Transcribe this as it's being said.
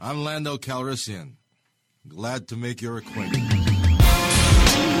I'm Lando Calrissian. Glad to make your acquaintance.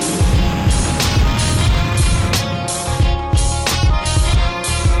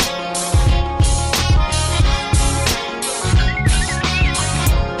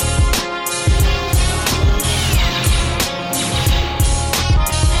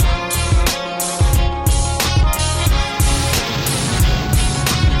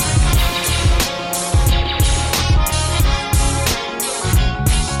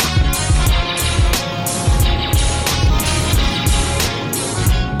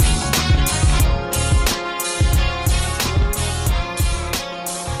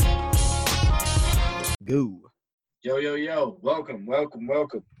 Yo. Welcome.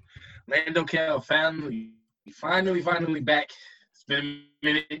 Lando Cal family. Finally back. It's been a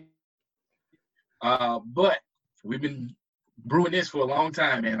minute. But we've been brewing this for a long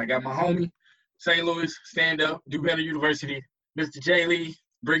time, man. I got my homie, St. Louis, stand-up, Do Better University, Mr. J.Lee,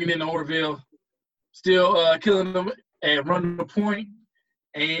 bringing in the Orville, still killing them and running the point,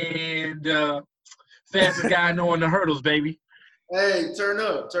 and fastest guy I know on the hurdles, baby. Hey, turn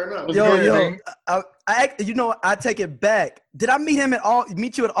up. Yo, I take it back. Did I meet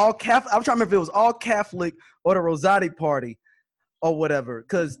you at all Catholic? I'm trying to remember if it was all Catholic or the Rosati party or whatever.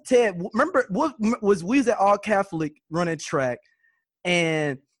 Because Ted, remember, we was at all Catholic running track.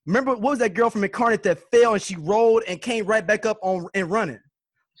 And remember, what was that girl from Incarnate that fell and she rolled and came right back up and running?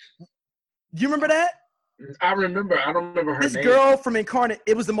 Do you remember that? I remember. I don't remember her name. This girl from Incarnate,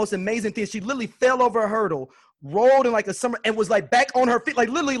 it was the most amazing thing. She literally fell over a hurdle, rolled in like a summer, and was like back on her feet, like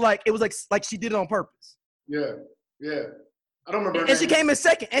literally, like it was like she did it on purpose. Yeah. I don't remember. And she came in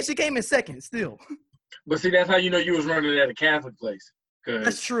second. Still. But see, that's how you know you was running at a Catholic place.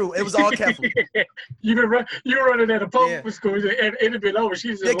 That's true. It was all Catholic. you were running at a public school, and it had been over.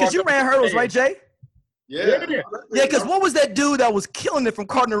 Because you ran hurdles, right, Jay? Yeah, because what was that dude that was killing it from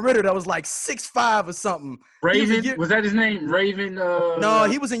Cardinal Ritter that was like 6'5" or something? Raven? Was that his name? Raven? No,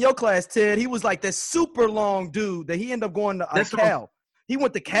 he was in your class, Ted. He was like that super long dude that he ended up going to Cal. He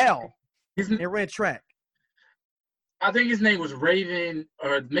went to Cal and ran track. I think his name was Raven,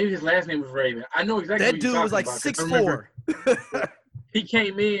 or maybe his last name was Raven. I know exactly that dude was like 6'4". He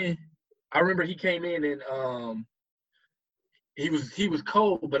came in. I remember he came in and he was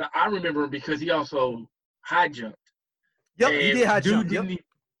cold, but I remember him because he also high jumped. Yep, he did high jump.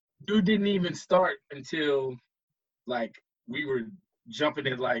 Dude didn't even start until like we were jumping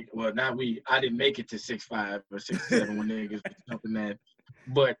at I didn't make it to 6'5" or 6'7" when niggas was jumping that.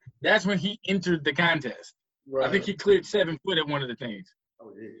 But that's when he entered the contest. Right. I think he cleared 7 foot at one of the things.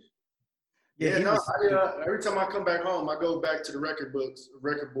 Oh, yeah. Every time I come back home, I go back to the record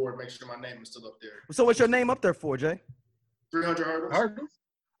board, make sure my name is still up there. So what's your name up there for, Jay? 300 hurdles.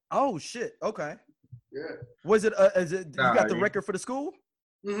 Oh shit! Okay. Yeah. Was it? You got the record for the school?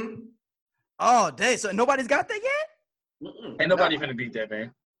 Mm-hmm. Oh, dang! So nobody's got that yet? Ain't nobody finna beat that,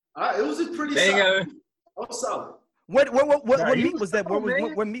 man. It was a pretty solid. Solid. What meet was that?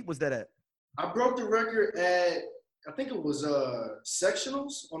 What meet was that at? I broke the record at, I think it was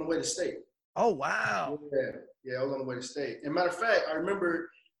sectionals on the way to state. Oh wow! Yeah, I was on the way to state. And matter of fact, I remember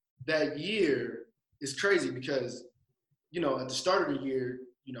that year is crazy because, at the start of the year,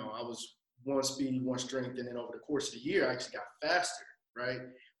 I was one speed, one strength, and then over the course of the year, I actually got faster, right?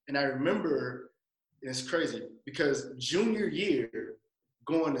 And I remember, it's crazy because junior year,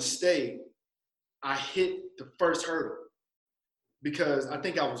 going to state, I hit the first hurdle because I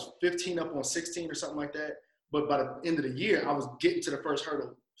think I was 15 up on 16 or something like that. But by the end of the year, I was getting to the first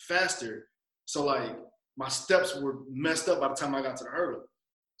hurdle faster. So like my steps were messed up by the time I got to the hurdle.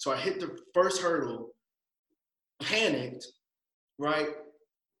 So I hit the first hurdle, panicked, right?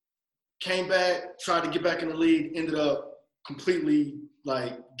 Came back, tried to get back in the league, ended up completely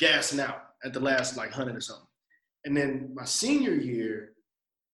like gassing out at the last like 100 or something. And then my senior year,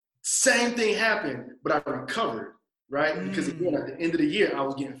 same thing happened, but I recovered, right? Because again, at the end of the year, I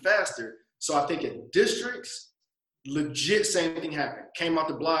was getting faster. So I think at districts, legit same thing happened. Came out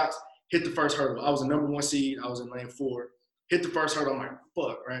the blocks, hit the first hurdle. I was a number 1 seed. I was in lane 4. Hit the first hurdle. I'm like,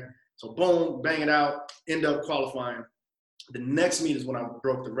 fuck, right? So boom, bang it out, end up qualifying. The next meet is when I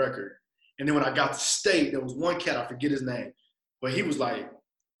broke the record. And then when I got to state, there was one cat, I forget his name, but he was like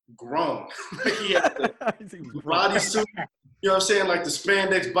grown. Like he had the bodysuit, you know what I'm saying? Like the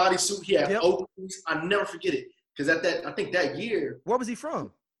spandex bodysuit. He had openings. I never forget it. Because I think that year. Where was he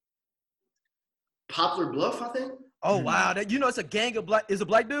from? Poplar Bluff, I think. Oh, wow. It's a gang of black. Is a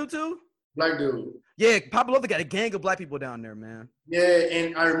black dude too? Black dude. Yeah, Poplar Bluff got a gang of black people down there, man. Yeah,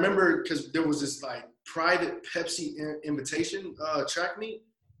 and I remember because there was this like private Pepsi invitation track meet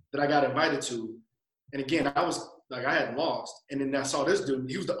that I got invited to. And again, I was Like I had lost, and then I saw this dude.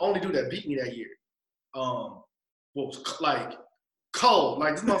 He was the only dude that beat me that year. What was like cold?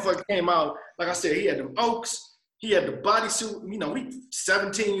 Like this motherfucker came out. Like I said, he had them Oaks. He had the bodysuit. You know, we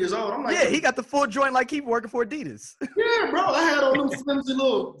 17 years old. I'm like, yeah, he got the full joint like he working for Adidas. Yeah, bro. I had on them flimsy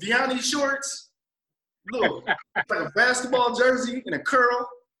little Vianney shorts, little like a basketball jersey and a curl.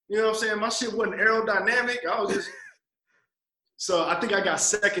 You know what I'm saying? My shit wasn't aerodynamic. I was just. So I think I got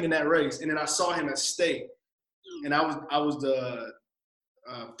second in that race, and then I saw him at state, and I was the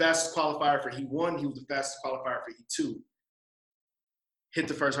fastest qualifier for Heat 1. He was the fastest qualifier for Heat 2. Hit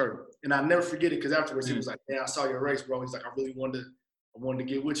the first hurdle, and I'll never forget it because afterwards he was like, "Man, I saw your race, bro." He's like, "I really wanted to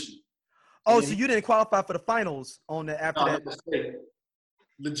get with you." Oh, so you didn't qualify for the finals on the after that?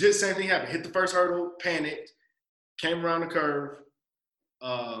 Legit, same thing happened. Hit the first hurdle, panicked, came around the curve.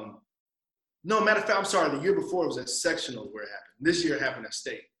 No, matter of fact, I'm sorry. The year before it was at sectional where it happened. This year it happened at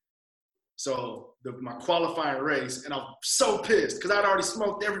state. So my qualifying race, and I'm so pissed because I'd already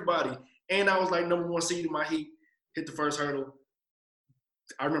smoked everybody, and I was like number 1 seed in my heat. Hit the first hurdle.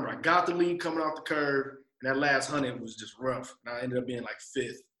 I remember I got the lead coming off the curve, and that last 100 was just rough. And I ended up being like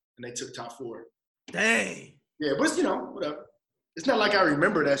 5th, and they took top 4. Dang. Yeah, but it's, whatever. It's not like I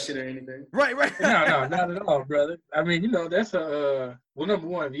remember that shit or anything. Right. No, not at all, brother. I mean, that's well, number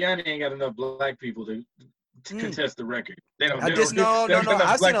one, Vianney ain't got enough black people to contest the record. They don't. No.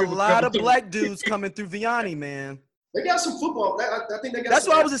 I've seen a lot of black dudes coming through Vianney, man. They got some football. I think they got. That's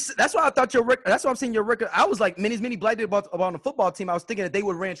why I thought your record. That's why I'm saying your record. I was like, many black dudes about on the football team. I was thinking that they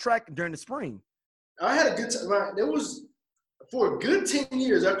would ran track during the spring. I had a good time. There was for a good 10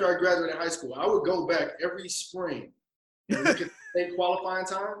 years after I graduated high school. I would go back every spring and look at state qualifying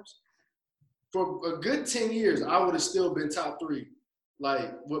times. For a good 10 years, I would have still been top 3,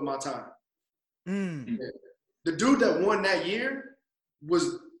 like with my time. Yeah. The dude that won that year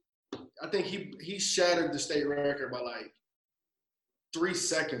was. I think he shattered the state record by like 3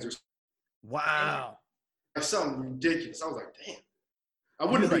 seconds or something. Wow. Like something ridiculous. I was like, damn. I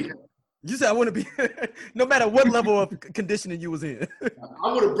wouldn't beat him. You said I wouldn't be no matter what level of conditioning you was in.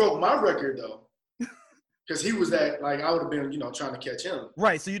 I would have broke my record though. Because he was that like I would have been, trying to catch him.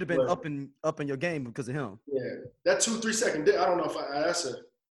 Right. So you'd have been up in your game because of him. Yeah. That 2-3 second I don't know if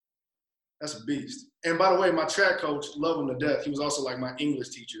that's a beast. And by the way, my track coach, love him to death. He was also like my English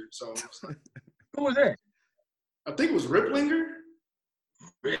teacher. So who was that? I think it was Riplinger.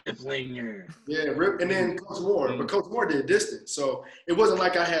 Yeah, Rip, and then Coach Moore. But Coach Moore did distance. So it wasn't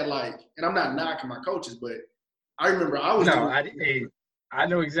like I had and I'm not knocking my coaches, but I remember I was I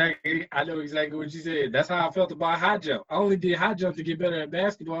know exactly what you said. That's how I felt about high jump. I only did high jump to get better at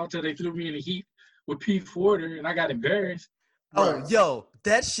basketball until they threw me in the heat with Pete Porter and I got embarrassed. Oh, right. Yo,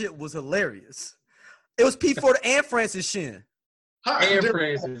 that shit was hilarious. It was Pete Porter and Francis Shin. And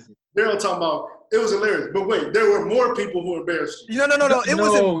Francis. Daryl talking about it was hilarious. But wait, there were more people who embarrassed you. No. It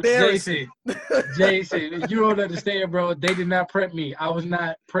was embarrassing. Jason, you don't understand, bro. They did not prep me. I was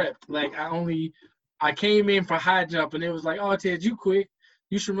not prepped. Like I came in for high jump and it was like, oh Ted, you quick.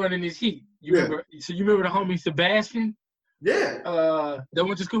 You should run in this heat. You remember the homie Sebastian? Yeah. That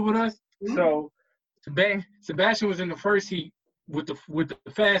went to school with us? Mm-hmm. So Sebastian was in the first heat with the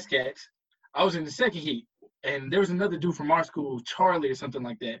fast cats. I was in the second heat, and there was another dude from our school, Charlie or something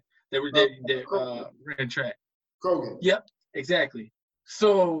like that. That ran track. Krogan. Yep, exactly.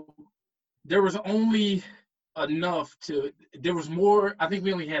 So there was only enough to. There was more. I think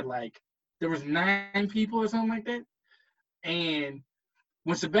we only had there was 9 people or something like that. And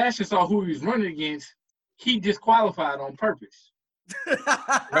when Sebastian saw who he was running against, he disqualified on purpose.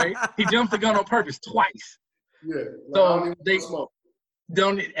 Right? He jumped the gun on purpose twice. Yeah. So they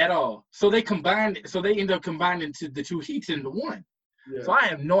don't at all. So they end up combining the 2 heats into one. Yeah. So I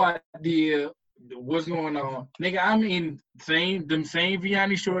have no idea what's going on. Nigga, I'm in them same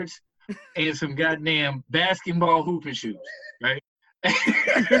Vianney shorts and some goddamn basketball hooping shoes, right?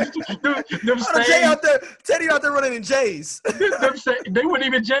 Teddy out there running in J's. They weren't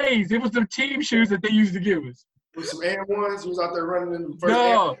even J's. It was the team shoes that they used to give us. With some Air Ones, he was out there running in the first.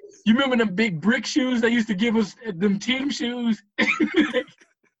 No, you remember them big brick shoes they used to give us? Them team shoes.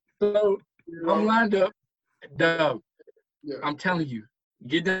 So I'm lined up, dog. Yeah. I'm telling you,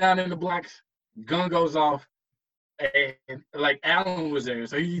 get down in the blocks, gun goes off, and Alan was there,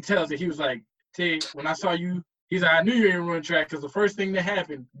 so he tells it. He was like, "Ted, when I saw you." He's like, I knew you didn't run track because the first thing that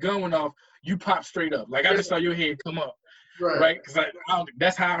happened, gun went off, you popped straight up. I just saw your head come up, right? Because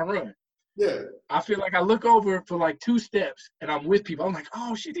that's how I run. Yeah. I feel like I look over for 2 steps and I'm with people. I'm like,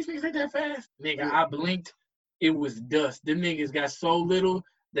 oh shit, these niggas ain't that fast. Nigga, I blinked, it was dust. Them niggas got so little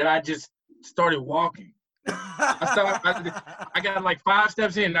that I just started walking. I got like 5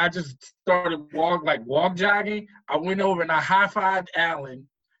 steps in, and I just started walk jogging. I went over and I high-fived Alan,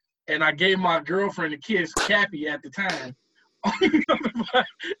 and I gave my girlfriend a kiss, Cappy, at the time.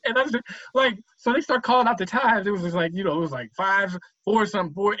 And I was like, so they start calling out the times. It was just like, it was like 5, 4,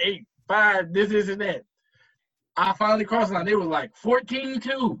 something, 4, 8, 5, this, and that. I finally crossed the line. They was like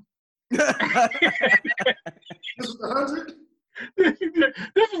 14-2. This was 100.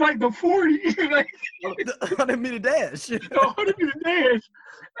 This is like the 40. Like, 100-meter dash. 100-meter dash.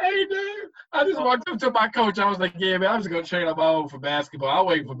 Hey, man. I just walked up to my coach. I was like, yeah, man, I'm just going to train on my own for basketball. I'll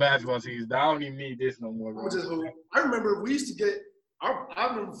wait for basketball season. I don't even need this no more, bro. I remember we used to get – I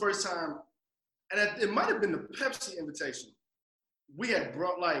remember the first time, and it might have been the Pepsi invitation. We had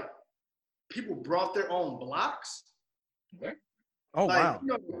brought, like, people brought their own blocks. Okay. Oh, like, wow.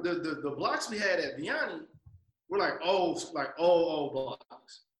 The blocks we had at Vianney were like old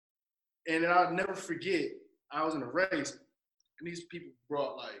blocks. And then I'll never forget, I was in a race, and these people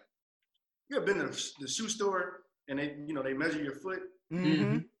brought like, you ever been to the shoe store and they measure your foot?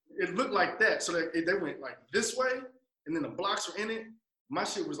 Mm-hmm. It looked like that. So they went like this way, and then the blocks were in it. My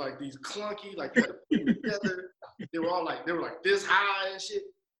shit was like these clunky, like you had to put them together. They were like this high and shit.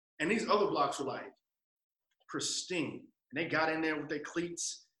 And these other blocks were like pristine. And they got in there with their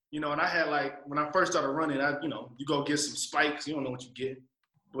cleats, and I had like, when I first started running, you go get some spikes, you don't know what you get.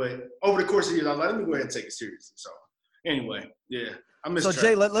 But over the course of the years, I was like, let me go ahead and take it seriously. So anyway, yeah, I missed So track.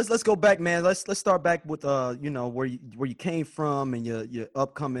 Jay, let's go back, man. Let's start back with where you came from and your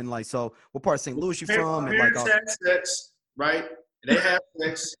upcoming, like, so what part of St. Louis you from, and like all. Had sex, right? They had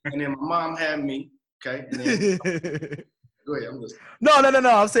sex, and then my mom had me. Okay. And then, go ahead, I'm listening. No.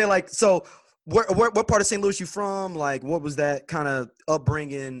 I'm saying, like, so what part of St. Louis you from? Like, what was that kind of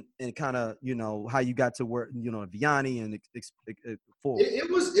upbringing, and kind of how you got to where Vianney and forward?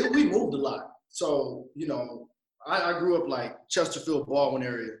 We moved a lot. So I grew up like Chesterfield, Baldwin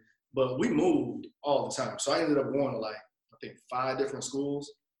area, but we moved all the time. So I ended up going to like, I think 5 different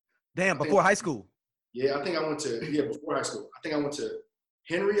schools. Damn, before high school. Yeah, I think I went to before high school. I think I went to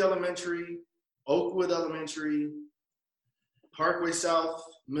Henry Elementary, Oakwood Elementary, Parkway South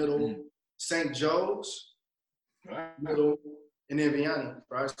Middle, St. Joe's Middle, and then Vianney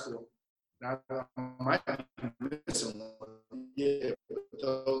for high school. Now, I might be missing one. Yeah,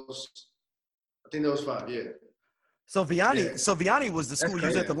 I think those 5. Yeah. So Vianney was the school you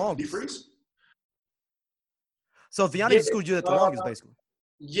was at the longest. So Vianney was the school you was at the longest, basically.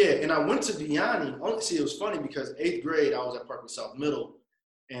 Yeah, and I went to Vianney. See, it was funny because 8th grade I was at Parkway South Middle,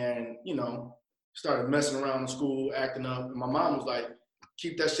 and started messing around in school, acting up. And my mom was like,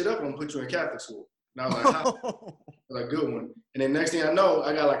 keep that shit up, I'm gonna put you in Catholic school. And I was like, how? I was like, good one. And then next thing I know,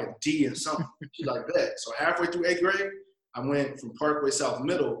 I got like a D in something. She's like, that. So halfway through 8th grade, I went from Parkway South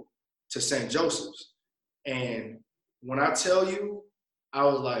Middle to St. Joseph's. And when I tell you, I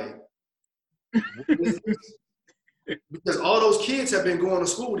was like, what is this? Because all those kids have been going to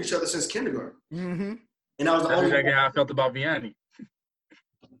school with each other since kindergarten. Mm-hmm. And I was the only exactly how I felt about Vianney.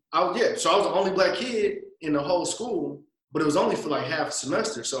 So I was the only black kid in the whole school, but it was only for like half a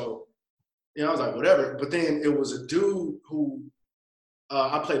semester. So, I was like, whatever. But then it was a dude who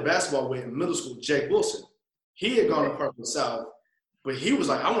I played basketball with in middle school, Jake Wilson. He had gone to Parkland South, but he was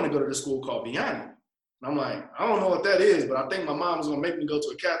like, I want to go to this school called Vianney. And I'm like, I don't know what that is, but I think my mom was going to make me go to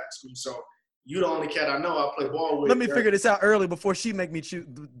a Catholic school. So you the only cat I know I play ball with. Let me figure this out early before she make me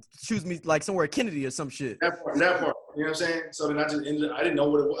choose me like somewhere at Kennedy or some shit. That part, you know what I'm saying? So then I just ended up, I didn't know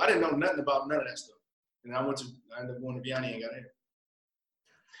what it was. I didn't know nothing about none of that stuff. And I ended up going to Vianney and got in.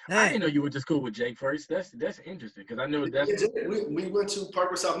 I didn't know you went to school with Jake first. That's interesting because I knew that's. Yeah, we went to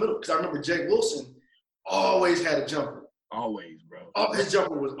Parkway South Middle because I remember Jake Wilson always had a jumper. Always, bro. Oh, his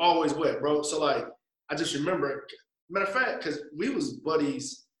jumper was always wet, bro. So like, I just remember. Matter of fact, because we was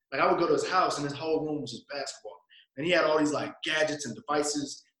buddies. Like I would go to his house and his whole room was just basketball, and he had all these like gadgets and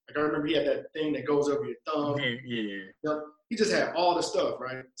devices. Like I remember he had that thing that goes over your thumb. Yeah. He just had all the stuff,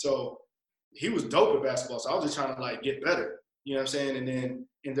 right? So he was dope at basketball. So I was just trying to like get better. You know what I'm saying? And then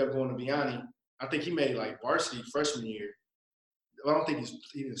ended up going to Vianney. I think he made like varsity freshman year. Well, I don't think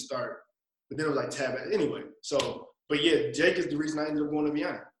he didn't start. But then it was like tab. Anyway, so, but yeah, Jake is the reason I ended up going to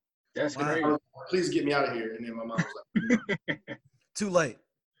Vianney. That's great. Please get me out of here. And then my mom was like, Too late.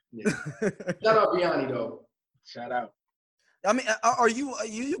 Yeah. Shout out Vianney though. Shout out. I mean, are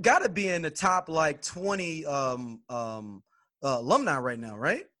you got to be in the top like 20 alumni right now,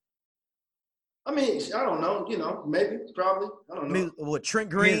 right? I mean, I don't know. Maybe, probably. I don't know. I mean, what, Trent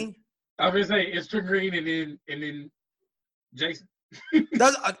Green? I was gonna say it's Trent Green and then Jason.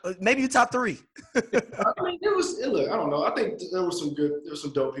 That's, maybe you top 3. I mean, look, I don't know. I think there was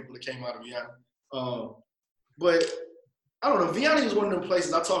some dope people that came out of Vianney. But I don't know. Vianney is one of them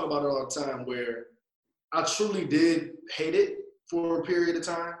places I talk about it all the time where I truly did hate it for a period of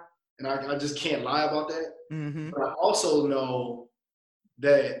time. And I just can't lie about that. Mm-hmm. But I also know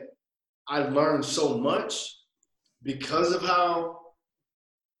that I learned so much because of how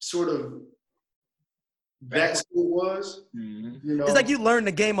sort of that school was. Mm-hmm. You know, It's like you learn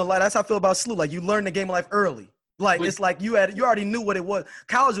the game of life. That's how I feel about SLU. Like you learn the game of life early. Like it's like you already knew what it was.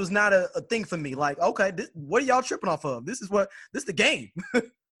 College was not a thing for me. Like, okay, what are y'all tripping off of? This is the game.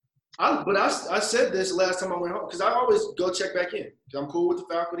 I said this last time I went home because I always go check back in. I'm cool with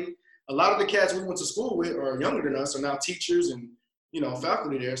the faculty. A lot of the cats we went to school with are younger than us, are now teachers and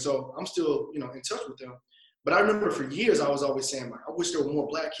faculty there. So I'm still in touch with them. But I remember for years I was always saying, like, I wish there were more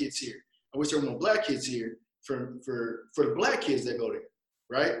black kids here. I wish there were more black kids here for the black kids that go there,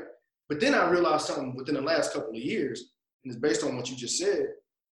 right? But then I realized something within the last couple of years, and it's based on what you just said.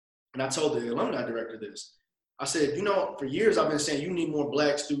 And I told the alumni director this. I said, for years I've been saying you need more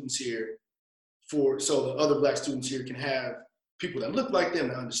black students here so the other black students here can have people that look like them,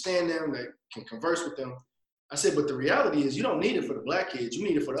 that understand them, that can converse with them. I said, but the reality is you don't need it for the black kids, you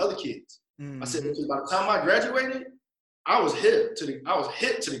need it for the other kids. Mm-hmm. I said, because by the time I graduated, I was hip to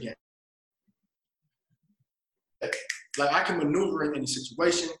the game. Like I can maneuver in any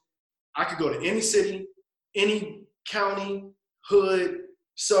situation. I could go to any city, any county, hood,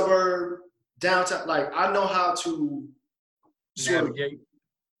 suburb, downtown. Like I know how to navigate.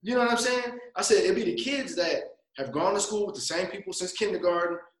 You know what I'm saying? I said it'd be the kids that have gone to school with the same people since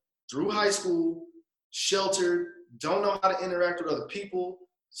kindergarten, through high school, sheltered, don't know how to interact with other people,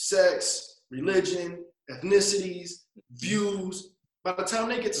 sex, religion, ethnicities, views. By the time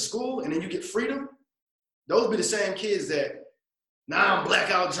they get to school and then you get freedom, those be the same kids that now I'm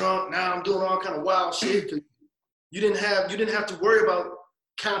blackout drunk, now I'm doing all kind of wild shit. Cause you didn't have to worry about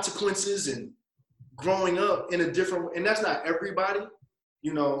consequences and growing up in a different way. And that's not everybody,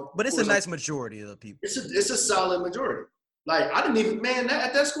 But it's a nice majority of the people. It's a solid majority. Like I didn't even,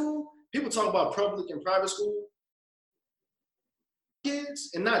 at that school, people talk about public and private school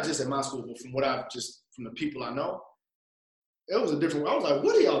kids, and not just at my school, but from the people I know, it was a different way. I was like,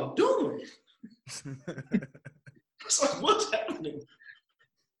 what are y'all doing? It's like, what's happening?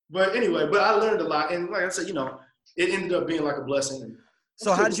 But anyway, I learned a lot. And like I said, it ended up being like a blessing.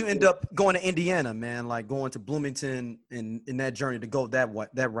 So how did you end up going to Indiana, man? Like going to Bloomington in that journey to go that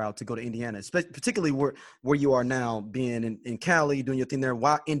route to go to Indiana, particularly where you are now, being in Cali, doing your thing there.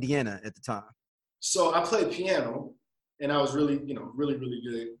 Why Indiana at the time? So I played piano, and I was really, really, really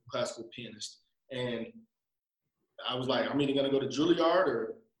good classical pianist. And I was like, I'm either going to go to Juilliard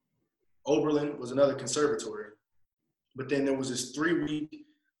or Oberlin was another conservatory. But then there was this 3-week,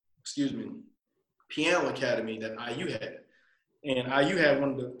 piano academy that IU had. And IU had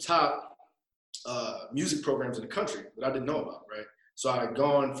one of the top music programs in the country that I didn't know about, right? So I had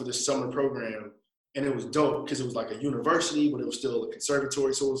gone for this summer program, and it was dope because it was like a university, but it was still a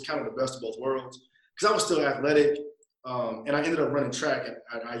conservatory. So it was kind of the best of both worlds. Because I was still athletic, and I ended up running track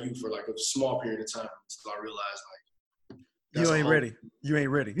at IU for like a small period of time until I realized, like, you ain't ready. You ain't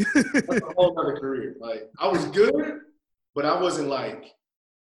ready. That's a whole other career. Like, I was good, but I wasn't like,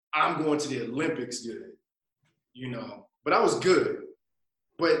 I'm going to the Olympics good, But I was good.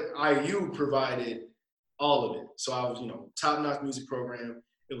 But IU provided all of it. So I was, top-notch music program.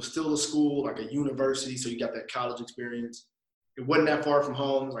 It was still a school, like a university, so you got that college experience. It wasn't that far from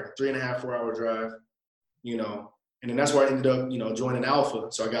home. It was like a 3.5-4 hour drive, And then that's where I ended up, joining Alpha.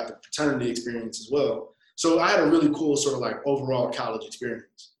 So I got the fraternity experience as well. So I had a really cool sort of like overall college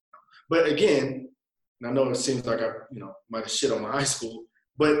experience. But again, and I know it seems like I, might have shit on my high school,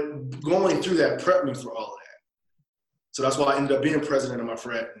 but going through that prepped me for all of that. So that's why I ended up being president of my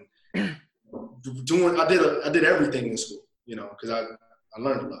frat and I did everything in school, because I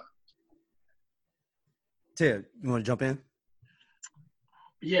learned a lot. Ted, you want to jump in?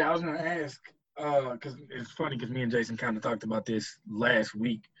 Yeah, I was going to ask, because it's funny because me and Jason kind of talked about this last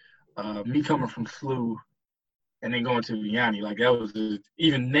week. Me coming from SLU and then going to Vianney, like that was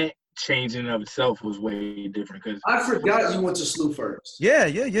even that change in of itself was way different. Cause I forgot you went to SLU first. Yeah.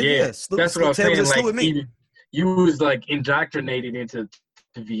 SLU, that's what I was saying. Like, you was like indoctrinated into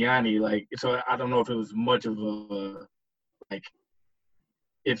Vianney, like, so I don't know if it was much of a like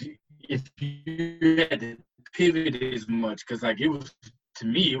if you had to pivot as much, because like it was, to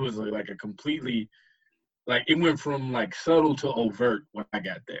me, it was like a completely, like it went from like subtle to overt when I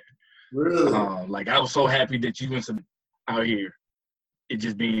got there. Really? Like I was so happy that you went out here, it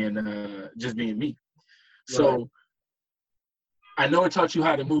just being me. Right. So I know it taught you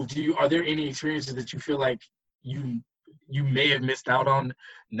how to move. Are there any experiences that you feel like you may have missed out on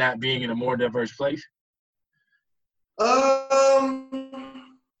not being in a more diverse place?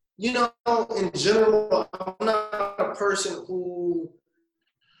 You know, in general, I'm not a person who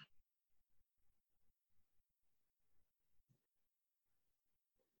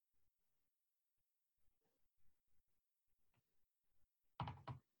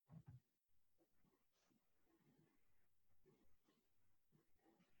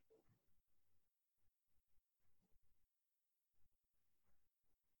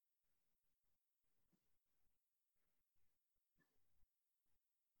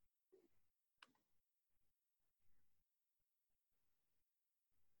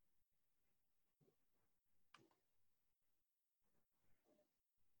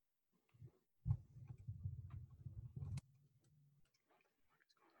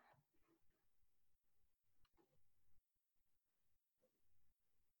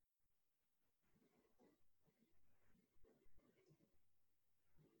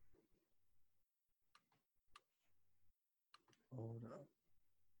Hold up.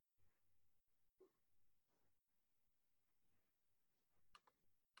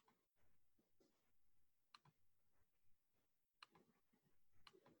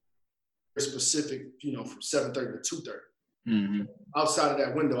 specific, you know, from 7:30 to 2:30. Mm-hmm. Outside of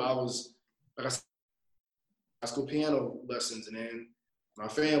that window, I was like I said, high school piano lessons, and then my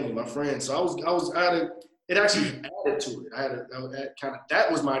family, my friends. So I had it actually added to it. I had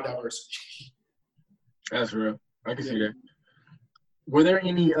that was my diversity. That's real. I can see that. Were there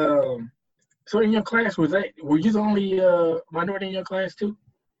any so in your class were you the only minority in your class too?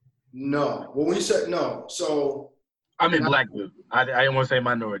 No. Well, when you said no, so I mean black dude. I didn't want to say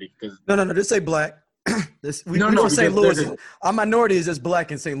minority because No. Just say black. We No, from St. Louis. there's Our minority is just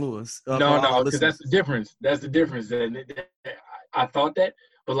black in St. Louis. no, because that's the difference. That's the difference. And I thought that,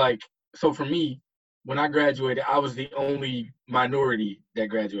 but like, so for me, when I graduated, I was the only minority that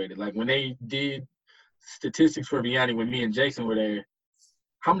graduated. Like when they did statistics for Vianney, when me and Jason were there,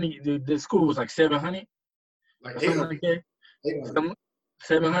 how many? The school was like 700, like or something 800, like that. 800.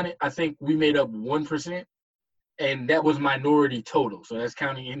 700. I think we made up 1%, and that was minority total. So that's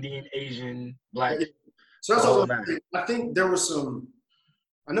counting Indian, Asian, Black. So that's all also, that. I think there was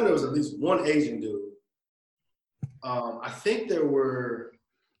I know there was at least one Asian dude. I think there were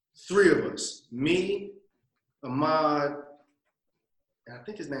 3 of us, me, Ahmad, and I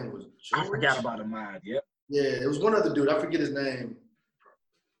think his name was George. I forgot about Ahmad. Yep. Yeah, it was one other dude. I forget his name.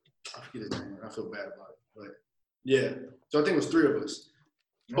 I feel bad about it. But yeah, so I think it was 3 of us.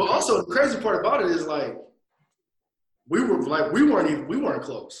 But also the crazy part about it is like we weren't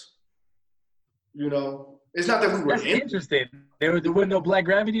close. You know, it's not that we were That's interesting. There wasn't no Black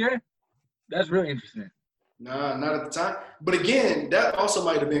gravity there? That's really interesting. Nah, not at the time. But again, that also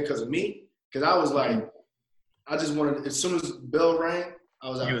might have been because of me. Because I was like, I just wanted, as soon as the bell rang, I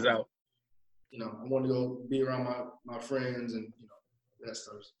was out. He was out. You know, I wanted to go be around my friends and, you know, that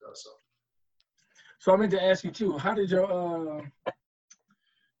stuff. So I meant to ask you too, how did your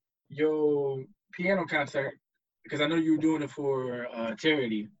piano concert, because I know you were doing it for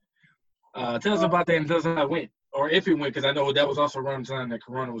charity. Tell us about that and tell us how it went. Or if it went, because I know that was also around the time that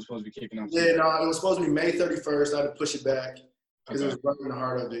Corona was supposed to be kicking off. Yeah, no, it was supposed to be May 31st. I had to push it back because it was right in the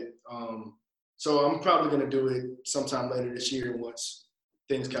heart of it. So I'm probably going to do it sometime later this year once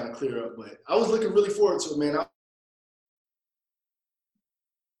things kind of clear up. But I was looking really forward to it, man.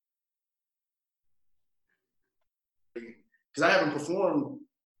 Because I haven't performed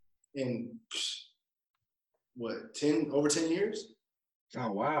in, over 10 years?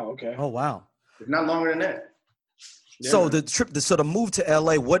 Oh, wow. Okay. Oh, wow. If not longer than that. Yeah. So the move to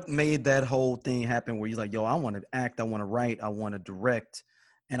LA, what made that whole thing happen where you're like, yo, I want to act, I want to write, I want to direct,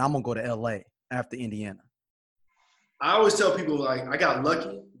 and I'm going to go to LA after Indiana? I always tell people, like, I got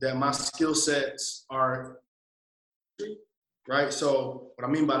lucky that my skill sets are, right? So what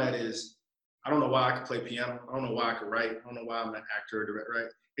I mean by that is I don't know why I could play piano. I don't know why I could write. I don't know why I'm an actor or director, right?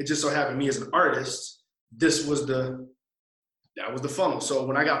 It just so happened me as an artist, that was the funnel. So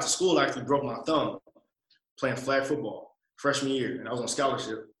when I got to school, I actually broke my thumb playing flag football freshman year, and I was on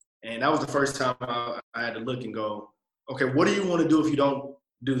scholarship. And that was the first time I had to look and go, okay, what do you want to do if you don't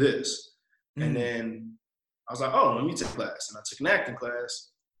do this? Mm-hmm. And then I was like, oh, let me take a class. And I took an acting class,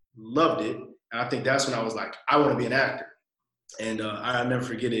 loved it. And I think that's when I was like, I want to be an actor. And I'll never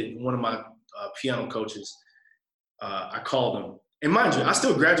forget it. One of my piano coaches, I called him. And mind you, I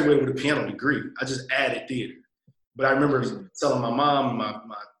still graduated with a piano degree. I just added theater. But I remember telling my mom,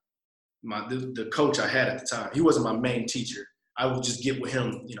 the coach I had at the time, he wasn't my main teacher. I would just get with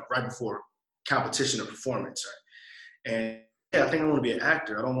him, you know, right before competition or performance, right? And yeah, I think I want to be an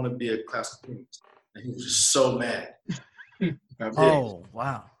actor. I don't want to be a classical pianist. And he was just so mad. Oh,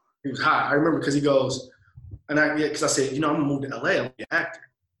 wow. He was hot. I remember because he goes, And because I said, I'm gonna move to LA, I'm gonna be an actor.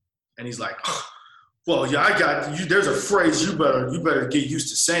 And he's like, well, yeah, I got you. There's a phrase you better get used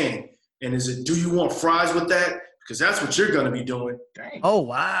to saying. And is it, do you want fries with that? Because that's what you're gonna be doing. Dang. Oh,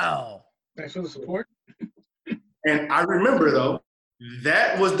 wow. Thanks for the support. And I remember though,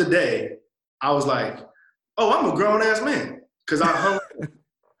 that was the day I was like, oh, I'm a grown ass man. Because I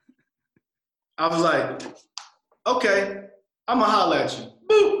was like, okay, I'm gonna holler at you.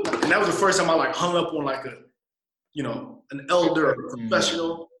 Boop. And that was the first time I like hung up on like an elder or a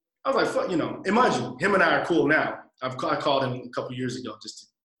professional. I was like, fuck, and mind you, him and I are cool now. I called him a couple years ago just to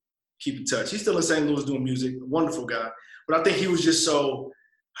keep in touch. He's still in St. Louis doing music, a wonderful guy. But I think he was just so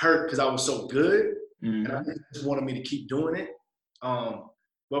hurt because I was so good. Mm-hmm. And I think he just wanted me to keep doing it.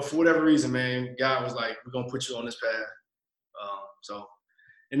 But for whatever reason, man, God was like, we're going to put you on this path.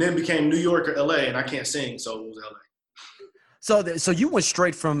 And then became New York or LA, and I can't sing, so it was LA. So you went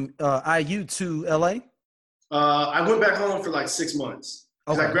straight from IU to LA? I went back home for like 6 months.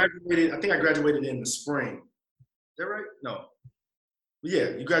 Okay. I graduated in the spring. Is that right? No. Yeah,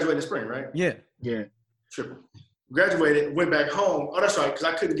 you graduated in the spring, right? Yeah. Yeah. Triple. Graduated, went back home. Oh, that's right,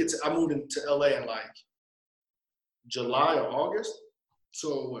 because I moved into LA in like July or August.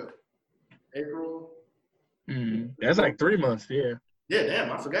 So what? April? That's like 3 months, yeah. Yeah,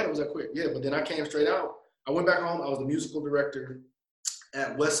 damn, I forgot it was that quick. Yeah, but then I came straight out. I went back home. I was the musical director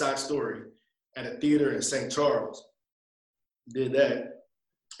at West Side Story at a theater in St. Charles. Did that,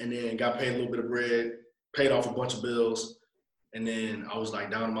 and then got paid a little bit of bread, paid off a bunch of bills, and then I was like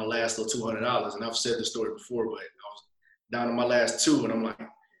down to my last little $200. And I've said this story before, but I was down to my last $200, and I'm like,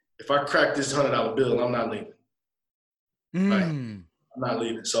 if I crack this $100 bill, I'm not leaving. Right? I'm not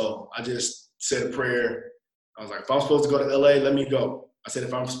leaving. So I just said a prayer. I was like, if I'm supposed to go to LA, let me go. I said,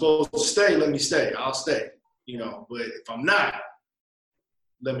 if I'm supposed to stay, let me stay. I'll stay, But if I'm not,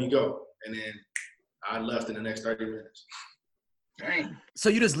 let me go. And then I left in the next 30 minutes. Dang. So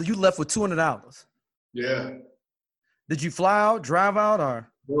you left with $200? Yeah. Did you fly out, drive out, or?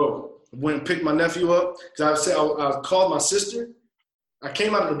 Bro, I went and picked my nephew up. Because I called my sister. I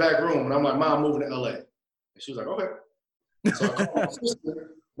came out of the back room, and I'm like, Mom, I'm moving to LA. And she was like, okay. So I called my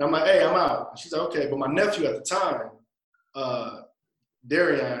sister. And I'm like, hey, I'm out. And she's like, okay. But my nephew at the time,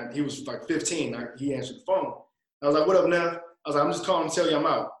 Darian, he was like 15. He answered the phone. I was like, what up, Neff? I was like, I'm just calling to tell you I'm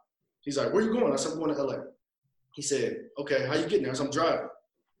out. He's like, where you going? I said, I'm going to LA. He said, okay, how you getting there? I said, I'm driving.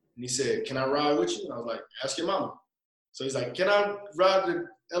 And he said, can I ride with you? And I was like, ask your mama. So he's like, can I ride to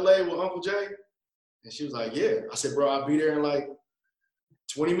LA with Uncle Jay? And she was like, yeah. I said, bro, I'll be there in like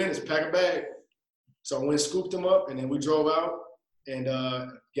 20 minutes, pack a bag. So I went and scooped him up, and then we drove out and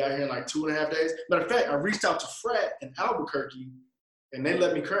got here in like 2.5 days. Matter of fact, I reached out to Frat in Albuquerque, and they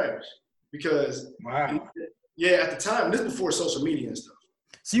let me crash because, wow. Yeah, at the time, this is before social media and stuff.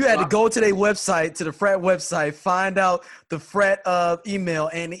 So you had to go to their website, to the Frat website, find out the Frat email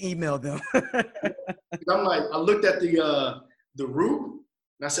and email them. I'm like, I looked at the route,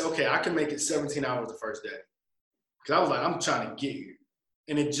 and I said, okay, I can make it 17 hours the first day. Because I was like, I'm trying to get here.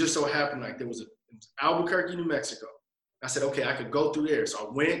 And it just so happened like it was Albuquerque, New Mexico. I said, okay, I could go through there. So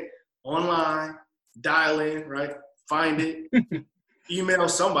I went online, dial in, right, find it, email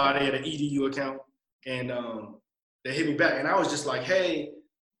somebody at an EDU account, and they hit me back. And I was just like, hey,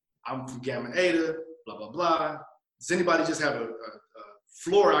 I'm from Gamma Eta, blah, blah, blah. Does anybody just have a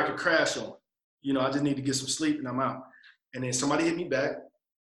floor I could crash on? I just need to get some sleep and I'm out. And then somebody hit me back,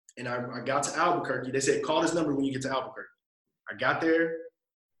 and I got to Albuquerque. They said, call this number when you get to Albuquerque. I got there.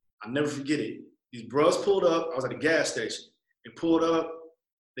 I'll never forget it. These bros pulled up. I was at a gas station. They pulled up.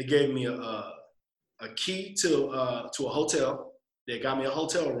 They gave me a key to a hotel. They got me a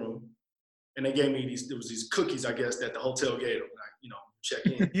hotel room, and they gave me these cookies, I guess, that the hotel gave them. Like, check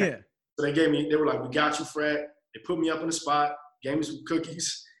in. Yeah. So they were like, we got you, Fred. They put me up in the spot, gave me some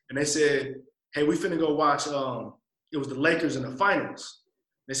cookies, and they said, hey, we finna go watch. It was the Lakers in the finals.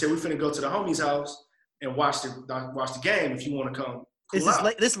 They said we finna go to the homie's house and watch the game if you want to come. Is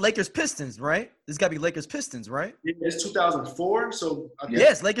this Lakers Pistons, right? This got to be Lakers Pistons, right? Yeah, it's 2004, so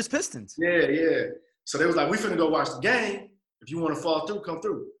yes, Lakers Pistons. Yeah. So they was like, we finna go watch the game. If you want to fall through, come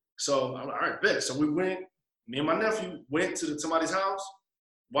through. So I'm like, all right, bet. So we went. Me and my nephew went to somebody's house,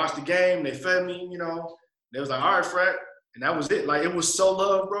 watched the game. They fed me, They was like, all right, Fred, and that was it. Like, it was so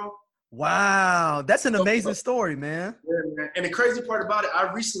love, bro. Wow, that's an amazing story, man. Yeah, man. And the crazy part about it,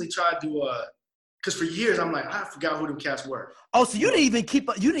 I recently tried to because for years I'm like, I forgot who them cats were. Oh, so you didn't even keep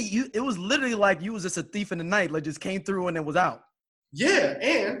up. It was literally like you was just a thief in the night, like just came through and it was out. Yeah,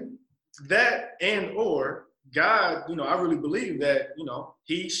 and that or God, I really believe that,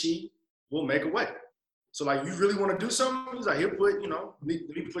 he, she will make a way. So like, you really want to do something? He's like, here, put, let me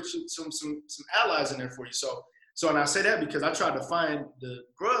put you some allies in there for you. So and I say that because I tried to find the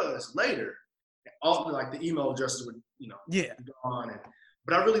bruhs later. All like the email addresses would, go on.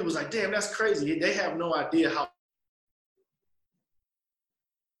 But I really was like, damn, that's crazy. They have no idea how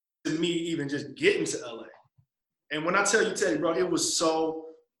to me even just getting to LA. And when I tell you, Teddy, bro, it was so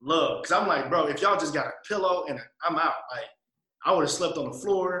love. Cause I'm like, bro, if y'all just got a pillow and I'm out, like I would have slept on the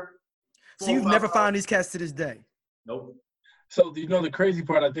floor. So you've never found these cats to this day? Nope. So the crazy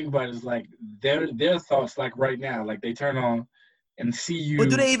part I think about is like their thoughts like right now, like they turn on and see you. But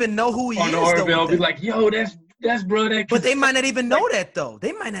do they even know who he on is? On the Orville, be like, yo, that's bro. But they might not even know that though.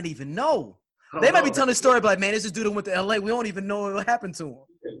 They might not even know. They might be telling the story, but like, man, this dude that went to LA. We don't even know what happened to him.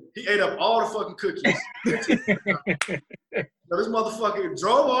 He ate up all the fucking cookies. So this motherfucker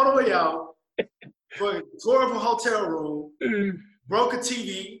drove all the way out, fucking tore up a hotel room, broke a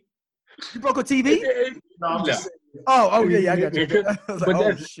TV. You broke a TV? No, I'm just saying. Oh yeah, I got you. I was like,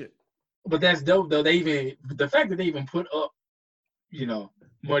 oh shit. But that's dope though. The fact that they even put up,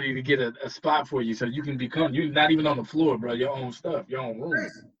 money to get a spot for you so you can you're not even on the floor, bro. Your own stuff, your own room.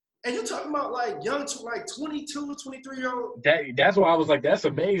 And you're talking about like young, like 22, 23-year-old. That's why I was like, that's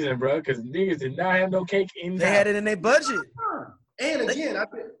amazing, bro. Because niggas did not have no cake in. They had it in their budget. And again, I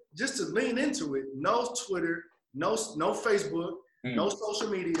think just to lean into it, no Twitter, no Facebook, no social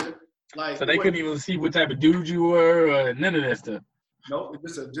media. Like, so they couldn't even see what type of dude you were or none of that stuff. No,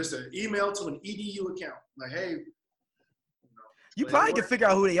 just an email to an EDU account. Like, hey. You probably can figure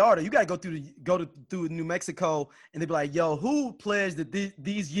out who they are. Though. You got to go through New Mexico and they be like, yo, who pledged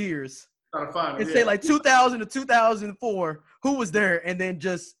these years? Trying to find them, and say like 2000 to 2004, who was there? And then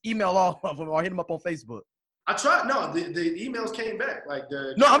just email all of them or hit them up on Facebook. I tried. No, the emails came back. Like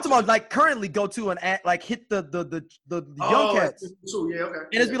no, I'm talking about like currently go to like hit the young cats. Yeah, okay.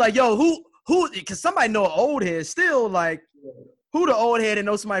 And it's be like, yo, who? Because somebody know an old head still like who the old head and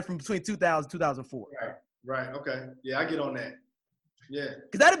know somebody from between 2000 and 2004. Right. Okay. Yeah, I get on that. Yeah.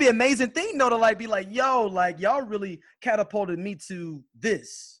 Because that'd be an amazing thing, though, to like be like, yo, like y'all really catapulted me to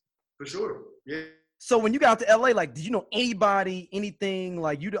this. For sure. Yeah. So when you got out to LA, like, did you know anybody, anything?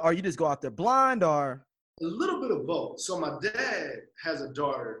 Like, you just go out there blind or? A little bit of both. So my dad has a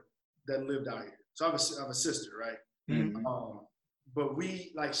daughter that lived out here. So I have a sister, right? Mm-hmm.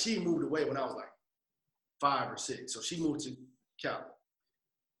 But she moved away when I was like 5 or 6. So she moved to Cali.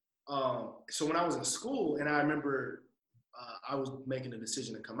 So when I was in school, and I remember I was making a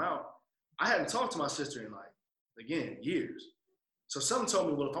decision to come out, I hadn't talked to my sister in years. So someone told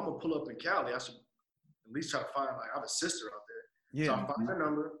me, well, if I'm gonna pull up in Cali, I should at least try to find I have a sister out there. Yeah. So I find her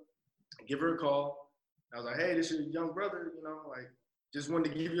number, and give her a call. I was like, hey, this is your young brother, just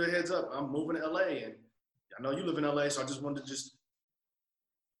wanted to give you a heads up. I'm moving to LA, and I know you live in LA, so I just wanted to just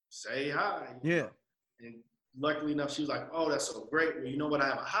say hi. Yeah. And luckily enough, she was like, oh, that's so great. Well, you know what? I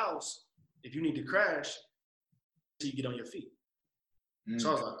have a house. If you need to crash, so you get on your feet. So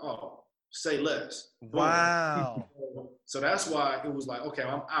I was like, oh, say less. Wow. So that's why it was like, okay,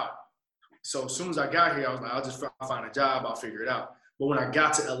 I'm out. So as soon as I got here, I was like, I'll find a job. I'll figure it out. But when I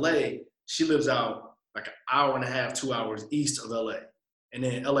got to LA, she lives out like an hour and a half, 2 hours east of LA. And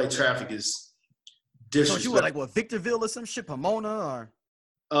then LA traffic is disrespectful. So you were like, what, Victorville or some shit, Pomona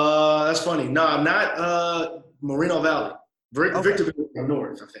or? That's funny. No, I'm not Moreno Valley. Victorville is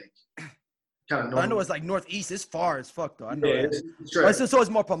north, I think. Kind of north. I know it's like northeast. It's far as fuck though. I know. Yeah, it's so it's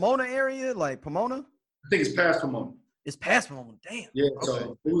more Pomona area, like Pomona? I think it's past Pomona. It's past Pomona. Damn. Yeah, okay.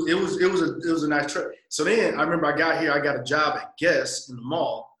 So it was a nice trip. So then I remember I got here, I got a job at Guess in the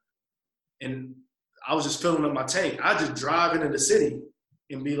mall, and I was just filling up my tank. I just drive into the city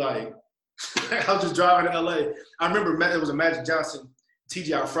and be like, I was just driving to LA. I remember it was a Magic Johnson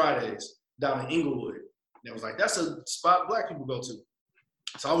TGI Fridays down in Inglewood. And it was like, that's a spot black people go to.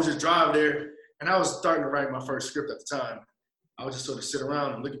 So I was just driving there, and I was starting to write my first script at the time. I would just sort of sit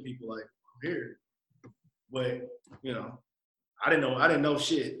around and look at people like, I'm here. But, I didn't know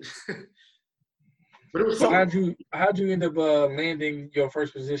shit. But it was so how'd you end up landing your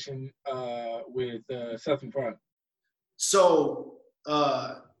first position with Southern Pride? So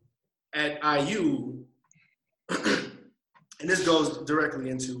at IU, and this goes directly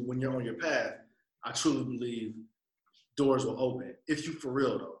into when you're on your path, I truly believe doors will open. If you for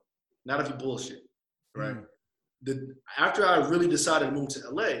real though, not if you bullshit, right? After I really decided to move to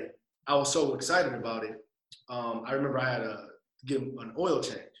LA, I was so excited about it. I remember I had to get an oil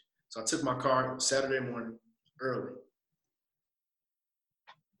change. So I took my car Saturday morning early.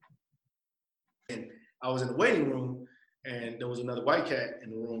 And I was in the waiting room, and there was another white cat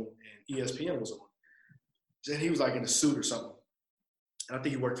in the room, and ESPN was on. And he was like in a suit or something. And I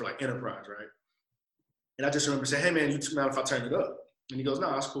think he worked for like Enterprise, right? And I just remember saying, hey, man, you mind if I turn it up? And he goes,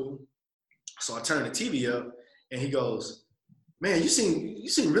 no, that's cool. So I turn the TV up, and he goes, man, you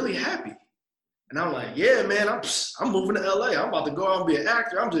seem really happy. And I'm like, yeah, man, I'm moving to LA. I'm about to go out and be an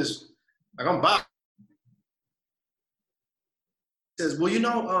actor. I'm about. He says,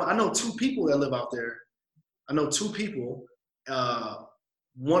 well, I know 2 people that live out there. I know 2 people.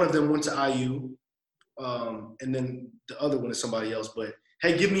 One of them went to IU, and then the other one is somebody else. But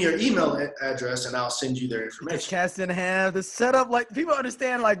hey, give me your email address, and I'll send you their information. Cast in half, the setup, like people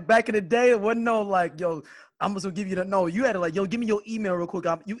understand. Like back in the day, it wasn't no like, yo, I'm just gonna give you the no. You had to like, yo, give me your email real quick.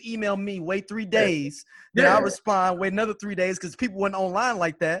 You email me, wait 3 days, then I'll respond. Wait another 3 days because people weren't online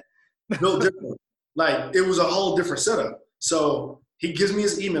like that. No different. Like it was a whole different setup. So he gives me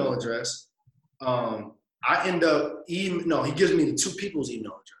his email address. I end up he gives me the 2 people's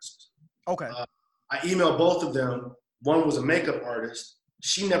email addresses. Okay. I emailed both of them. One was a makeup artist.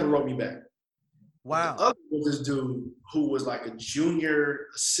 She never wrote me back. Wow. The other was this dude who was like a junior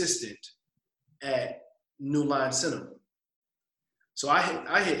assistant at New Line Cinema. So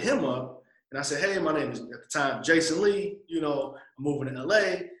I hit him up and I said, hey, my name is at the time J.Lee. I'm moving to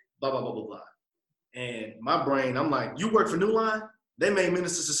LA. Blah blah blah blah blah. And my brain, I'm like, you work for New Line? They made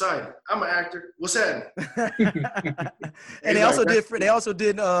Menace to Society. I'm an actor. What's happening? And they also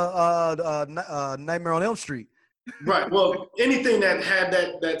did Nightmare on Elm Street. Right. Well, anything that had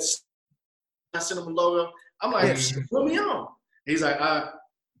that cinema logo, I'm like, put me on. He's like,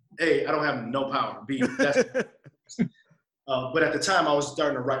 A, I don't have no power. B, that's. But at the time, I was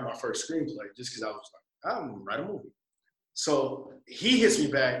starting to write my first screenplay just because I was like, I'm gonna write a movie. So he hits me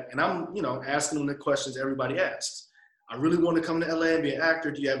back, and I'm, asking him the questions everybody asks. I really want to come to LA and be an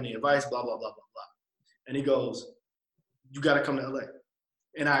actor. Do you have any advice? Blah, blah, blah, blah, blah. And he goes, you got to come to LA.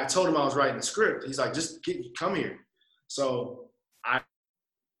 And I told him I was writing the script. He's like, just come here. So I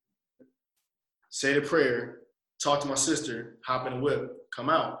say the prayer, talk to my sister, hop in the whip, come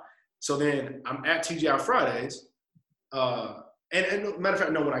out. So then I'm at TGI Fridays. And matter of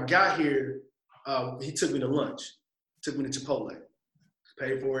fact, no, when I got here, he took me to lunch, took me to Chipotle.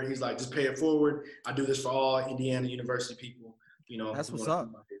 Pay for it. He's like, just pay it forward. I do this for all Indiana University people. That's what's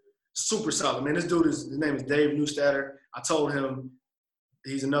up. Super solid, man. This dude his name is Dave Newstatter. I told him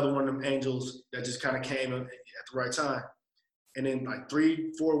he's another one of them angels that just kind of came at the right time. And then like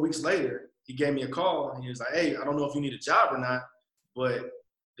 3-4 weeks later, he gave me a call and he was like, hey, I don't know if you need a job or not, but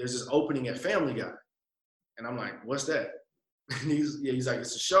there's this opening at Family Guy. And I'm like, what's that? And he's like,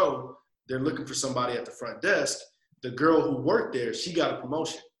 it's a show. They're looking for somebody at the front desk. The girl who worked there, she got a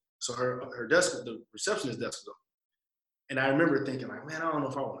promotion. So her desk, the receptionist desk was open. And I remember thinking like, man, I don't know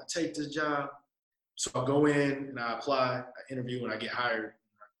if I want to take this job. So I go in and I apply, I interview, and I get hired.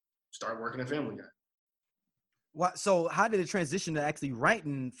 I start working at Family Guy. So how did it transition to actually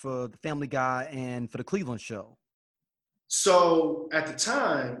writing for the Family Guy and for the Cleveland show? So at the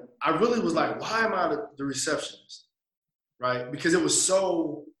time, I really was like, why am I the receptionist? Right? Because it was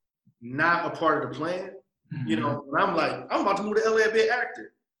so not a part of the plan. And I'm like, I'm about to move to LA and be an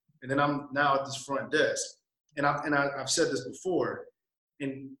actor. And then I'm now at this front desk. And I've said this before.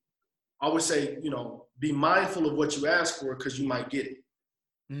 And I always say, be mindful of what you ask for because you might get it.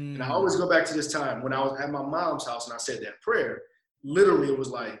 And I always go back to this time when I was at my mom's house and I said that prayer. Literally, it was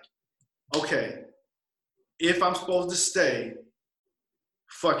like, okay, if I'm supposed to stay,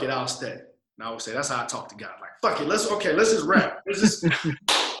 fuck it, I'll stay. And I would say, that's how I talk to God. Like, fuck it, let's just rap. Let's just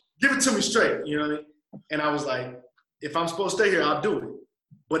give it to me straight, you know what I mean? And I was like, if I'm supposed to stay here, I'll do it.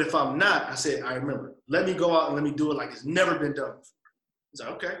 But if I'm not, I said, I remember, let me go out and let me do it like it's never been done before. He's like,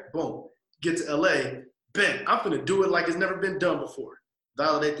 okay, boom. Get to LA, bet, I'm gonna do it like it's never been done before.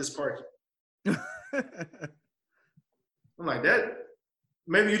 Validate this parking. I'm like, that,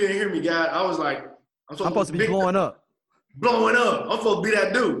 maybe you didn't hear me, God. I was like, I'm supposed to be blowing up. Blowing up. I'm supposed to be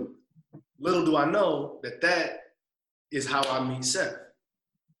that dude. Little do I know that is how I meet Seth.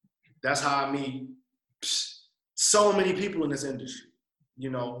 That's how I meet so many people in this industry,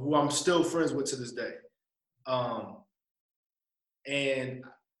 who I'm still friends with to this day. And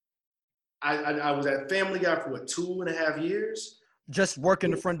I was at Family Guy for 2.5 years. Just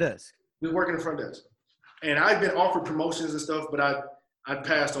working the front desk. Just working the front desk. And I'd been offered promotions and stuff, but I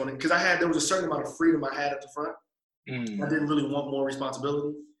passed on it because there was a certain amount of freedom I had at the front. I didn't really want more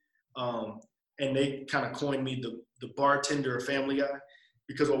responsibility. And they kind of coined me the bartender of Family Guy.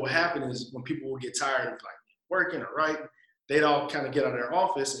 Because what would happen is when people would get tired of like working or writing, they'd all kind of get out of their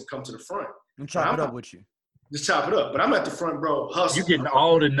office and come to the front. And chop it up with you. Just chop it up. But I'm at the front, bro, hustling. You're getting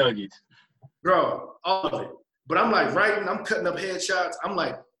all the nuggets. Bro, all of it. But I'm like writing, I'm cutting up headshots. I'm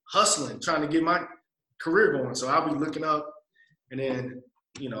like hustling, trying to get my career going. So I'll be looking up and then,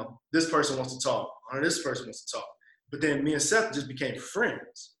 this person wants to talk. Hunter, this person wants to talk. But then me and Seth just became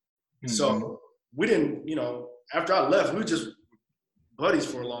friends. Mm-hmm. So we didn't, after I left, we were just buddies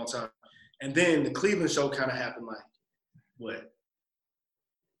for a long time. And then the Cleveland show kind of happened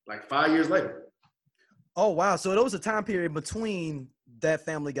like 5 years later. Oh, wow. So there was a time period between that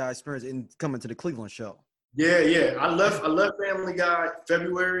Family Guy experience and coming to the Cleveland show. Yeah. I left Family Guy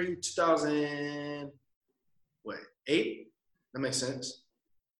February 2008. That makes sense.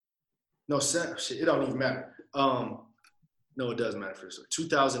 No, shit, it don't even matter. No, it does matter for sure.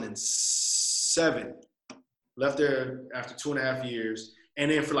 2007. Left there after 2.5 years. And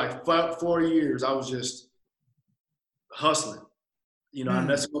then for like 4 years, I was just hustling. I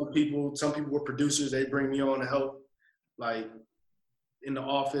met some other people. Some people were producers. They bring me on to help, like, in the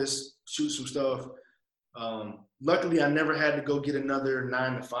office, shoot some stuff. Luckily, I never had to go get another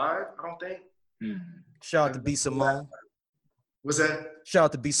 9 to 5, I don't think. Shout out to B. Simone. What's that? Shout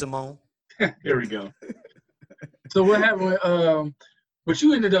out to B. Simone. Here we go. So what happened? But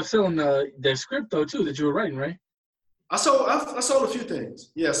you ended up selling the script though too that you were writing, right? I sold a few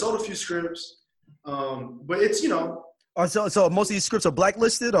things. Yeah, I sold a few scripts. But it's So most of these scripts are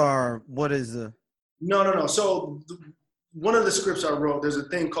blacklisted, or what is the? No. So one of the scripts I wrote, there's a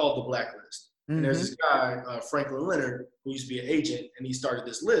thing called the blacklist. And there's this guy, Franklin Leonard, who used to be an agent, and he started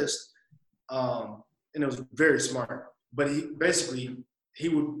this list. And it was very smart. But he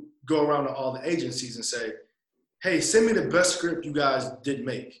would go around to all the agencies and say, hey, send me the best script you guys did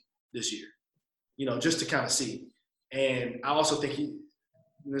make this year, just to kind of see. And I also think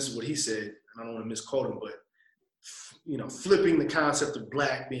this is what he said, and I don't want to misquote him, but, flipping the concept of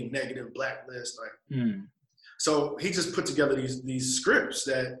black being negative, blacklist. So he just put together these scripts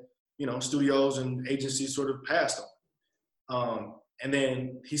that, studios and agencies sort of passed on. And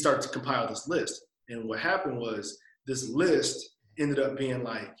then he started to compile this list. And what happened was this list ended up being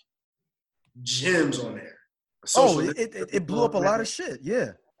like gems on there. It blew up a lot of shit.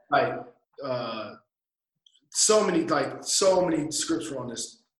 Yeah. Like so many scripts were on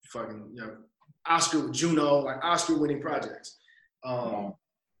this fucking Oscar with Juno, like Oscar-winning projects.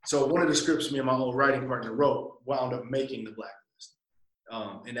 So one of the scripts me and my old writing partner wrote wound up making the blacklist,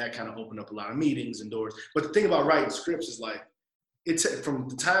 and that kind of opened up a lot of meetings and doors. But the thing about writing scripts is like it's from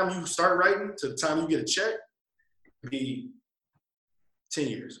the time you start writing to the time you get a check, be 10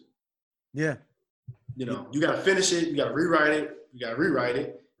 years. Yeah. You got to finish it. You got to rewrite it. You got to rewrite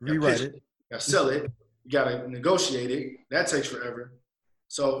it. You got to sell it. You got to negotiate it. That takes forever.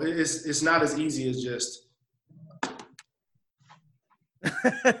 So it's not as easy as just.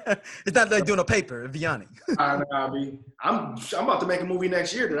 It's not like doing a paper, Vianney. I'm about to make a movie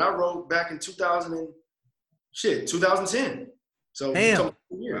next year that I wrote back in 2010. So damn.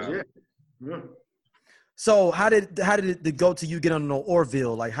 Years, yeah. So how did it go to you get on the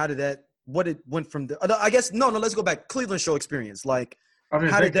Orville? Like how did that? What it went from the? I guess no. Let's go back. Cleveland show experience. Like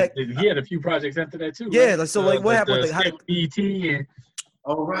how did that? He had a few projects after that too. Yeah. Right? So what happened? How did BET and?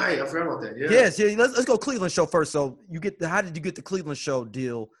 Oh right, I forgot about that. Yeah. Yes. Yeah. Let's go Cleveland show first. So how did you get the Cleveland show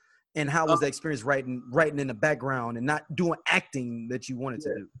deal, and how was the experience writing in the background and not doing acting that you wanted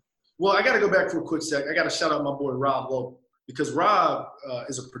to do? Well, I got to go back for a quick sec. I got to shout out my boy Rob Lowe because Rob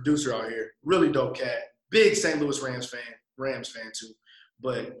is a producer out here, really dope cat, big St. Louis Rams fan too.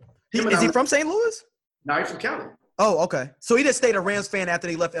 But is he from St. Louis? No, he's from Cali. Oh, okay. So he just stayed a Rams fan after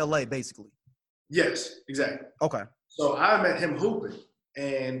they left LA, basically. Yes, exactly. Okay. So I met him hooping,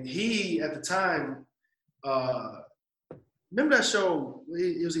 and he at the time, remember that show?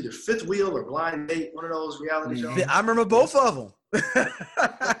 It was either Fifth Wheel or Blind Date, one of those reality shows. I remember both of them.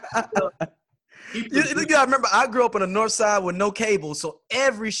 You gotta remember, I grew up on the north side with no cable, so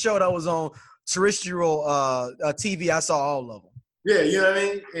every show that was on terrestrial TV, I saw all of them. Yeah, you know what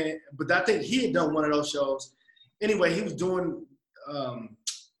I mean? But I think he had done one of those shows. Anyway, he was doing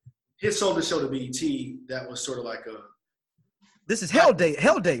he had sold the show to BET that was sort of like a. This is Hell Day,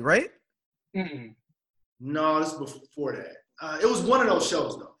 right? Mm-mm. No, this is before that. It was one of those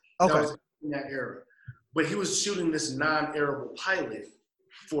shows though. Okay. That was in that era. But he was shooting this non-airable pilot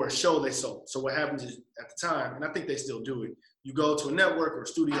for a show they sold. So what happens is at the time, and I think they still do it, you go to a network or a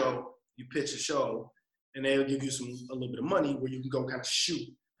studio, you pitch a show, and they'll give you a little bit of money where you can go kind of shoot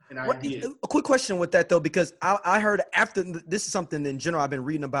an idea. A quick question with that though, because I heard after this is something in general I've been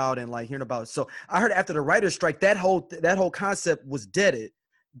reading about and like hearing about. So I heard after the writer's strike, that whole concept was deaded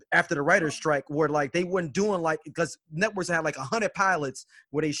after the writer's strike, where like they weren't doing like, because networks had like 100 pilots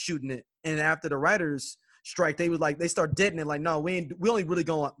where they shooting it, and after the writer's strike, they start deadening it, like, no, we only really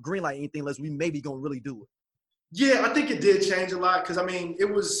gonna greenlight anything unless we maybe gonna really do it. Yeah, I think it did change a lot because I mean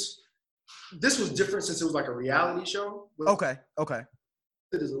this was different since it was like a reality show. Okay.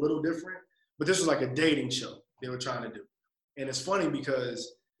 It is a little different, but this was like a dating show they were trying to do. And it's funny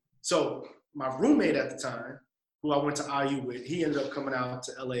because, so my roommate at the time, who I went to IU with, he ended up coming out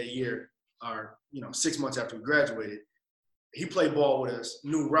to LA a year, or 6 months after we graduated. He played ball with us,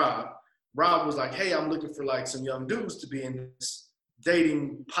 knew Rob. Rob was like, hey, I'm looking for like some young dudes to be in this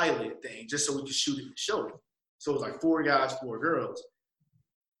dating pilot thing just so we could shoot it and show it. So it was like 4 guys, 4 girls.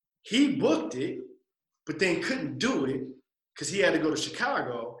 He booked it, but then couldn't do it because he had to go to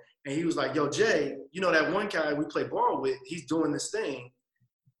Chicago. And he was like, yo, Jay, that one guy we play ball with, he's doing this thing.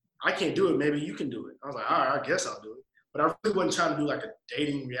 I can't do it. Maybe you can do it. I was like, all right, I guess I'll do it. But I really wasn't trying to do like a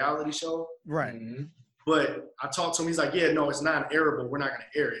dating reality show. Right. Mm-hmm. But I talked to him. He's like, yeah, no, it's not airable. We're not going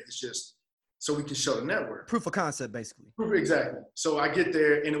to air it. It's just so we can show the network. Proof of concept, basically. Exactly. So I get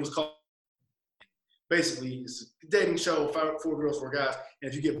there, and it was called, basically, it's a dating show, 4 girls, 4 guys. And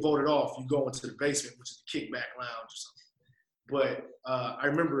if you get voted off, you go into the basement, which is the kickback lounge or something. But I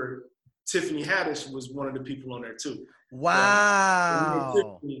remember Tiffany Haddish was one of the people on there too.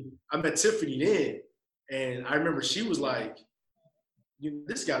 Wow. I met Tiffany then, and I remember she was like,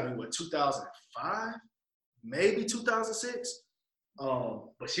 this got to be what, 2005, maybe 2006.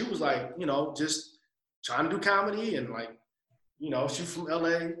 But she was like, just trying to do comedy and like, she's from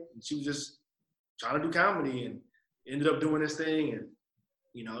LA and she was just trying to do comedy and ended up doing this thing. And,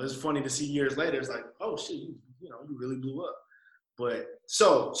 it was funny to see years later. It's like, oh shit, you really blew up. But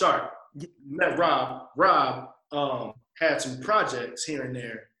so, sorry, met Rob. Rob had some projects here and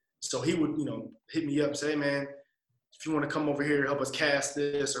there. So he would, hit me up and say, hey, man, if you want to come over here, help us cast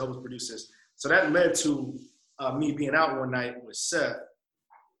this or help us produce this. So that led to me being out one night with Seth.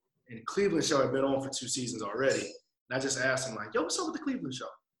 And the Cleveland show had been on for 2 seasons already. And I just asked him, like, yo, what's up with the Cleveland show?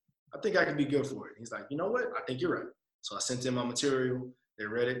 I think I could be good for it. He's like, you know what? I think you're right. So I sent in my material. They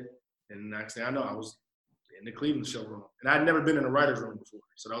read it. And the next thing I know, I was in the Cleveland show room. And I'd never been in a writer's room before.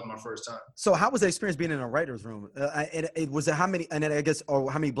 So that was my first time. So how was the experience being in a writer's room? Was it how many, and then I guess,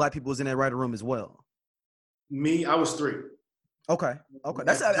 or how many Black people was in that writer's room as well? Me, I was 3. Okay.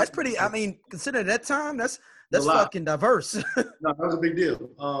 That's pretty, I mean, considering that time, that's fucking diverse. No, that was a big deal.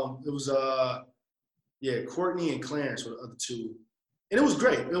 It was, Courtney and Clarence were the other 2. And it was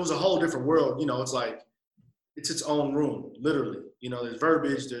great. It was a whole different world. It's like, it's its own room, literally. There's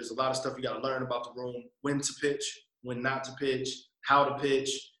verbiage. There's a lot of stuff you got to learn about the room, when to pitch, when not to pitch, how to pitch,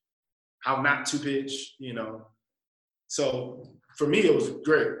 how not to pitch, So for me, it was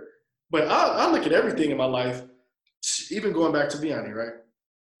great. But I look at everything in my life, even going back to Vianney, right,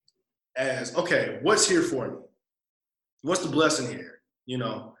 as, okay, what's here for me? What's the blessing here?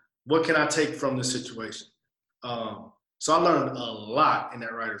 What can I take from this situation? So I learned a lot in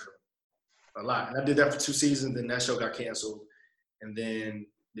that writer's room. A lot. And I did that for 2 seasons, then that show got canceled. And then,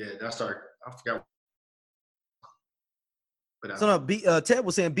 I forgot. But So no, Ted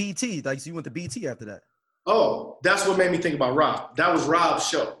was saying BT, like so you went to BT after that. Oh, that's what made me think about Rob. That was Rob's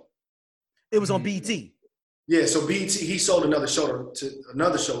show. It was on BT. Yeah, so BT, he sold another show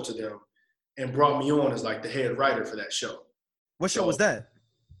to them and brought me on as like the head writer for that show. What show was that?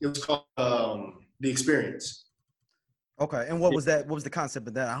 It was called The Experience. Okay, and what was that? What was the concept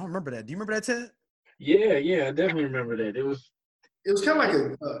of that? I don't remember that. Do you remember that, Ted? Yeah, I definitely remember that. It was kind of like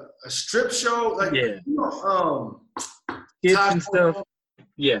a strip show, like kids Taj and stuff.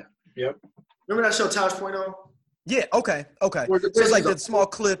 Yeah, yep. Remember that show Taj Point on? Yeah. Okay. So it's like the small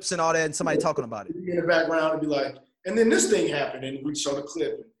clips and all that, and somebody talking about it. In the background and be like, and then this thing happened, and we'd show the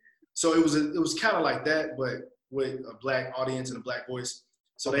clip. So it was kind of like that, but with a Black audience and a Black voice.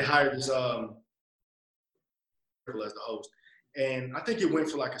 So they hired this as the host, and I think it went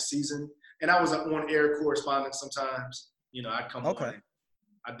for like a season. And I was on air correspondent sometimes. I'd come on.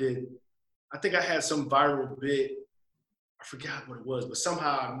 I think I had some viral bit. I forgot what it was, but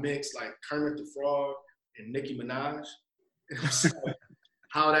somehow I mixed like Kermit the Frog and Nicki Minaj. It was like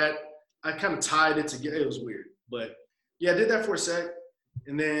how that I kind of tied it together. It was weird, but yeah, I did that for a sec,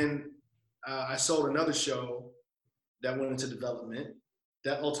 and then I sold another show that went into development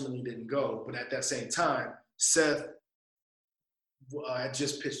that ultimately didn't go. But at that same time, Seth had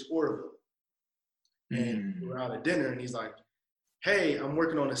just pitched Orville. And we were out at dinner, and he's like, hey, I'm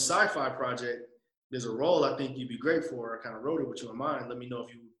working on a sci-fi project. There's a role I think you'd be great for. I kind of wrote it with you in mind. Let me know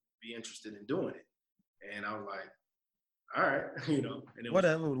if you would be interested in doing it. And I was like, all right, And it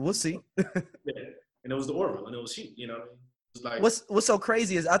whatever, we'll see. Yeah. And it was the Orville, and it was he, It was like, what's so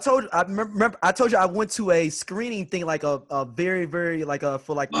crazy is I told you I went to a screening thing, like a very, very like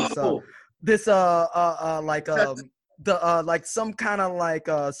for like this like some kind of like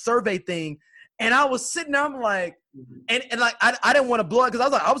survey thing. And I was sitting there, I'm like, and like I didn't want to blow it because I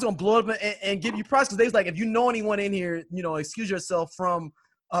was like I was gonna blow it up and give you props because they was like, if you know anyone in here, excuse yourself from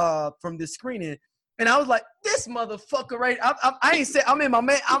from this screening. And I was like, this motherfucker, right? I ain't said, I'm in my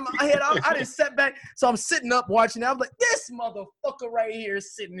man, I didn't sit back. So I'm sitting up watching. I was like, this motherfucker right here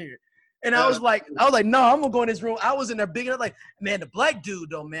is sitting here. And I was like, no, I'm gonna go in this room. I was in there big enough, like, man, the black dude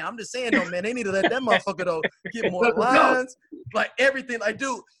though, man. I'm just saying though, man, they need to let that motherfucker though get more lines, like everything. Like,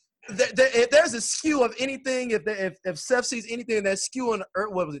 dude, if there's a skew of anything, if Seth sees anything in that skew on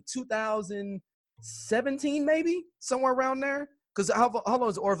Earth, what was it, 2017 maybe, somewhere around there? Because how long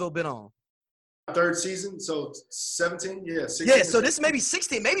has Orville been on? Third season, so 17, yeah. 16, yeah, so this may be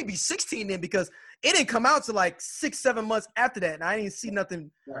 16, maybe be 16 then, because it didn't come out to like 6-7 months after that, and I didn't see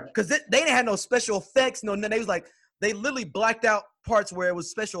nothing, because they didn't have no special effects, no, they was like, they literally blacked out parts where it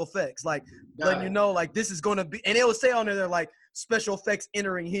was special effects, like letting you know, like this is gonna be, and it would say on there like special effects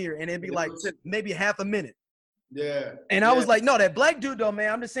entering here, and it'd be like maybe half a minute. Yeah. And I was like, no, that black dude though,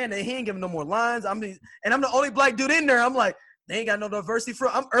 man, I'm just saying that he ain't giving no more lines. And I'm the only black dude in there. I'm like, they ain't got no diversity for.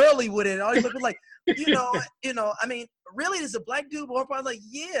 I'm early with it. And all these people like, you know. I mean, really, there's a black dude. But I'm like,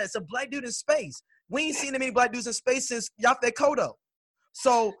 yeah, it's a black dude in space. We ain't seen that many black dudes in space since Yaphet Kotto.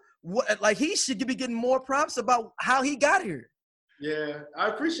 So, like, he should be getting more props about how he got here. Yeah, I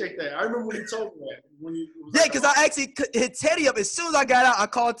appreciate that. I remember when you told me that. Yeah, because I actually hit Teddy up. As soon as I got out, I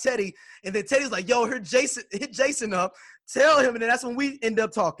called Teddy. And then Teddy was like, yo, hit Jason up. Tell him. And then that's when we end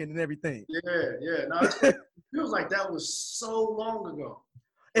up talking and everything. Yeah. No, it feels like that was so long ago.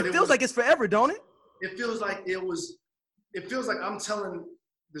 It feels like it's forever, don't it? It feels like I'm telling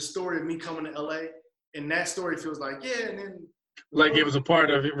the story of me coming to LA. And that story feels like, yeah, and then. Like it was a part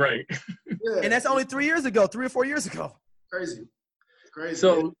of it, right? Yeah. And that's only 3 years ago, 3 or 4 years ago. Crazy.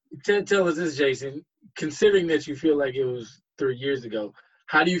 So tell us this, Jason. Considering that you feel like it was 3 years ago,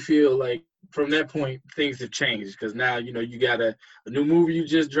 how do you feel like from that point things have changed? Because now you got a new movie you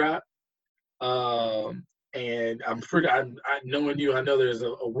just dropped, and I'm knowing you, I know there's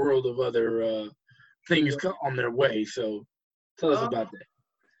a world of other things on their way. So tell us about that.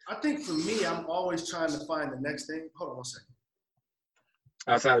 I think for me, I'm always trying to find the next thing. Hold on one second.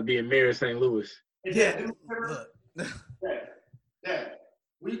 Outside of being mayor of St. Louis. Yeah. Dad,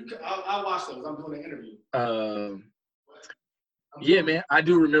 I watched those. I'm doing an interview. Yeah, man, I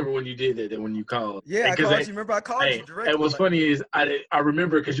do remember when you did that when you called. Yeah, I called you. Remember, I called you directly. And what's funny is I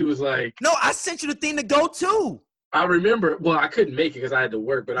remember because you was like, no, I sent you the thing to go to. I remember. Well, I couldn't make it because I had to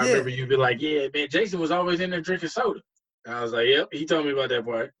work, but I remember you be like, yeah, man, Jason was always in there drinking soda. And I was like, yep, he told me about that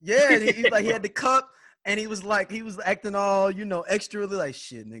part. Yeah, and he like, he had the cup. And he was acting all, extra like,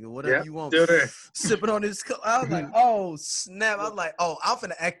 shit, nigga, whatever you want. Still there. Sipping on his cup. I was like, oh, snap. I was like, oh, I'm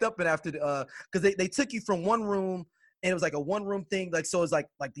finna act up and after because they took you from one room and it was like a one room thing. Like, so it's like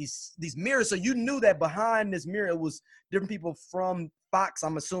these mirrors. So you knew that behind this mirror, it was different people from Fox,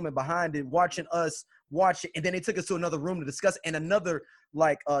 I'm assuming, behind it, watching us watch it. And then they took us to another room to discuss it, and another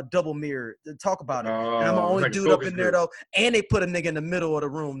double mirror to talk about it. And I'm the only dude up in there though. And they put a nigga in the middle of the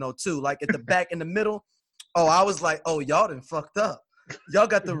room though too, like at the back in the middle. Oh, I was like, oh, y'all done fucked up. Y'all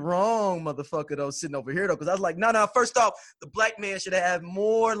got the wrong motherfucker though sitting over here though, because I was like, no. First off, the black man should have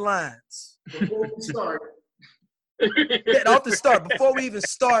more lines. Before we start. Off the start, before we even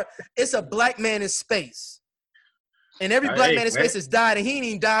start, it's a black man in space. And every black man in space has died, and he didn't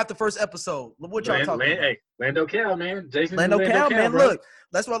even die after the first episode. What y'all talking about? Hey, Lando Cal, man. Jason Lando Cal, man. Bro. Look,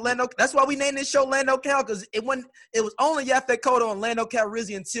 that's why we named this show Lando Cal, because it was only Yaphet Kotto and Lando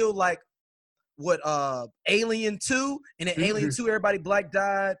Calrissian until Alien 2, and then Alien 2, everybody black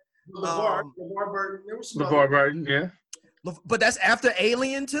died. LeVar Burton. There was LeVar Burton, yeah. But that's after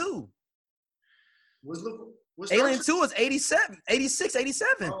Alien 2. Was Alien 2 was 87, 86,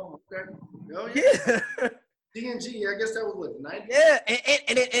 87. Oh, okay. Oh, yeah. TNG, I guess that was what, 90? Yeah,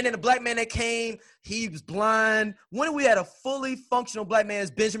 and then the black man that came, he was blind. When we had a fully functional black man is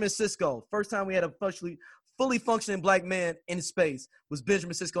Benjamin Sisko. First time we had a fully functioning black man in space was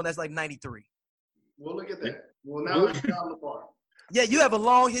Benjamin Sisko, and that's like 93. Well, look at that. Well, now it's down the bar. Yeah, you have a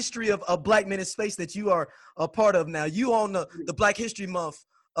long history of black men in space that you are a part of now. You on the Black History Month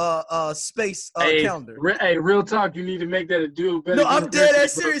space calendar. Real talk, you need to make that a dude. No, I'm dead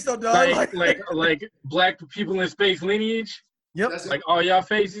ass serious though, dog. Like black people in space lineage. Yep. Like all y'all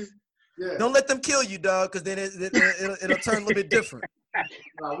faces. Yeah. Don't let them kill you, dog, because then it'll turn a little bit different.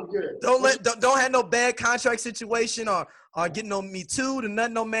 No, we're good. Don't have no bad contract situation or getting no Me Too to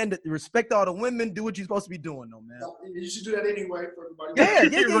nothing, no man. That respect all the women. Do what you're supposed to be doing, no man. You should do that anyway for everybody. Yeah.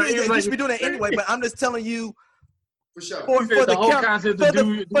 You should be doing that anyway. But I'm just telling you. For sure. For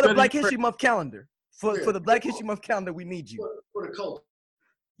the Black History History Month calendar. For the Black History Month calendar, we need you. For the culture.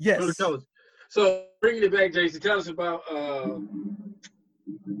 Yes. For the colors. So bringing it back, Jason, tell us about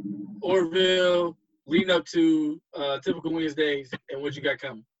Orville, leading up to Typical Wednesdays and what you got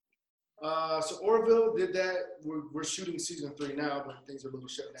coming? So Orville did that. We're shooting season 3 now, but things are a little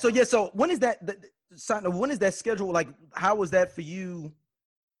shut down. So yeah, so when is that? When is that scheduled? Like, how was that for you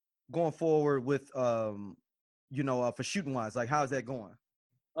going forward with for shooting wise? Like, how is that going?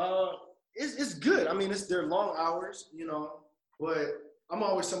 It's good. I mean, they're long hours, but I'm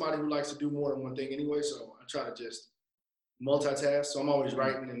always somebody who likes to do more than one thing anyway. So I try to just multitask. So I'm always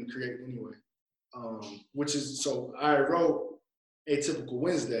writing and creating anyway. So I wrote Atypical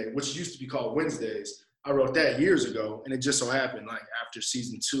Wednesday, which used to be called Wednesdays. I wrote that years ago, and it just so happened, like after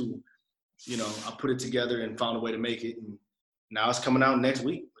season 2, I put it together and found a way to make it, and now it's coming out next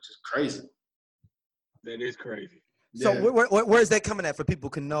week, which is crazy. That is crazy. So Yeah. where is that coming at for people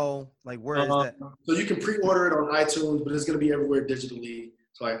can know? Like, where is that? So you can pre-order it on iTunes, but it's going to be everywhere digitally.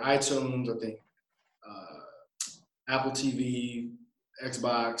 So like iTunes, I think, Apple TV,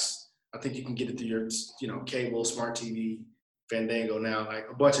 Xbox. I think you can get it through your, cable, smart TV, Fandango now, like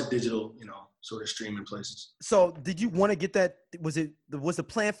a bunch of digital, sort of streaming places. So did you want to get that? Was the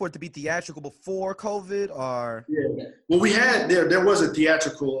plan for it to be theatrical before COVID or? Yeah. Well, we had there was a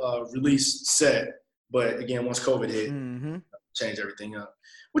theatrical release set, but again, once COVID hit, changed everything up,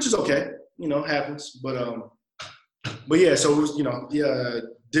 which is okay, happens. But yeah, so it was,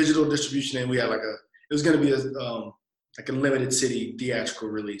 digital distribution, and we had it was going to be a limited city theatrical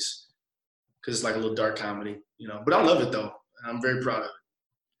release because it's like a little dark comedy, But I love it though, and I'm very proud of it.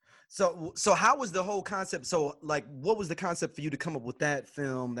 So how was the whole concept? So like, what was the concept for you to come up with that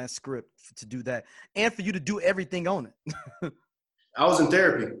film, that script, to do that, and for you to do everything on it? I was in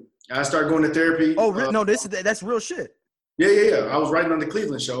therapy. I started going to therapy. Oh, no, that's real shit. Yeah. I was writing on the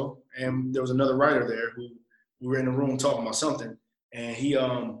Cleveland show, and there was another writer there who we were in the room talking about something, and he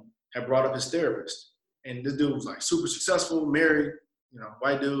had brought up his therapist, and this dude was like super successful, married,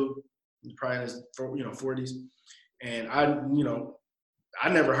 white dude, probably in his 40s, and I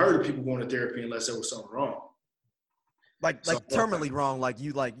never heard of people going to therapy unless there was something wrong. Like terminally wrong, like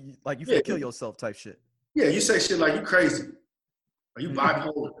you feel kill yourself type shit. Yeah, you say shit like you crazy, or you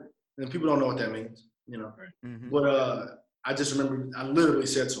bipolar, and people don't know what that means, Mm-hmm. But I just remember I literally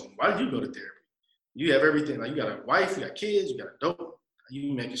said to him, "Why did you go to therapy? You have everything. Like you got a wife, you got kids, you got a dope,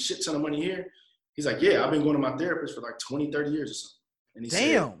 you make a shit ton of money here." He's like, "Yeah, I've been going to my therapist for like 20, 30 years or something." And he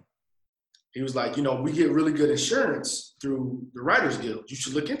said, he was like, we get really good insurance through the Writers Guild. You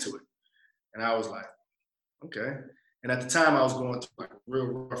should look into it. And I was like, okay. And at the time I was going through like a real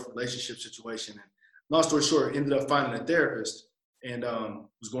rough relationship situation. And long story short, ended up finding a therapist and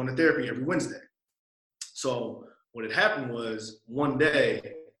was going to therapy every Wednesday. So what had happened was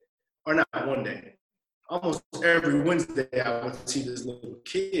almost every Wednesday I would see this little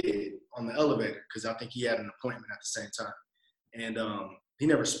kid on the elevator because I think he had an appointment at the same time. And he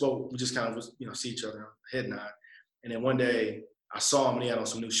never spoke. We just kind of, see each other, head nod. And then one day I saw him and he had on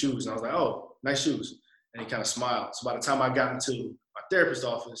some new shoes. And I was like, "Oh, nice shoes." And he kind of smiled. So by the time I got into my therapist's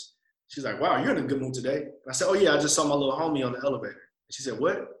office, she's like, "Wow, you're in a good mood today." And I said, "Oh yeah, I just saw my little homie on the elevator." And she said,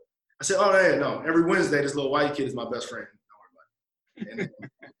 "What?" I said, "Oh yeah, no. Every Wednesday, this little white kid is my best friend." And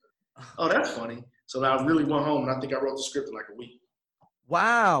oh, that's funny. So then I really went home and I think I wrote the script in like a week.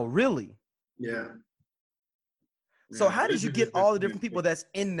 Wow, really? Yeah. So how did you get all the different people that's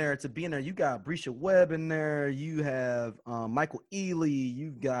in there to be in there? You got Brescia Webb in there. You have Michael Ealy.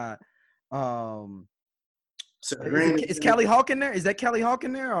 You've got is Callie Hawk in there? Is that Callie Hawk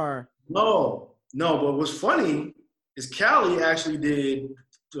in there or? No. But what's funny is Callie actually did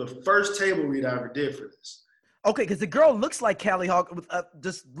the first table read I ever did for this. Okay, because the girl looks like Callie Hawk.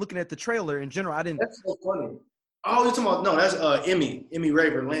 Just looking at the trailer in general, I didn't. That's so funny. Oh, you're talking about that's Emmy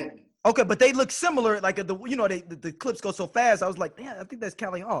Raver Lanton. Okay, but they look similar. Like the clips go so fast. I was like, man, I think that's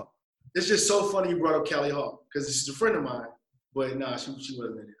Callie Hawk. It's just so funny you brought up Callie Hawk because she's a friend of mine. But nah, she wasn't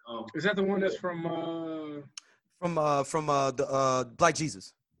in it. Is that the one that's from the Black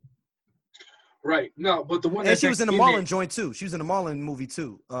Jesus? Right. No, but the one and she was in the Marlon joint too. She was in the Marlon movie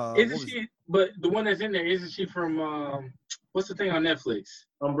too. Isn't she? But the one that's in there, isn't she from what's the thing on Netflix?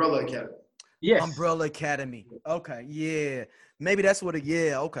 Umbrella Academy. Yes. Umbrella Academy. Okay. Yeah. Maybe that's what it.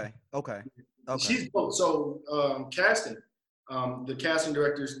 Yeah. Okay. She's both. So casting. The casting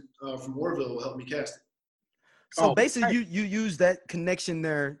directors from Orville will help me cast it. So basically, you use that connection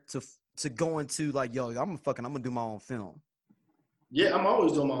there to go into like, yo, I'm gonna do my own film. Yeah, I'm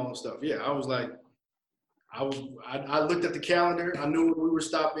always doing my own stuff. Yeah, I was like, I looked at the calendar. I knew when we were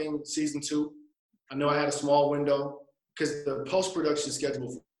stopping season 2. I knew I had a small window because the post-production schedule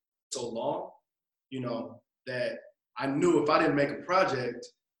was so long, that I knew if I didn't make a project,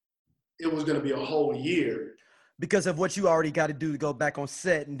 it was going to be a whole year. Because of what you already got to do to go back on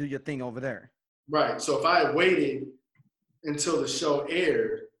set and do your thing over there. Right. So if I had waited until the show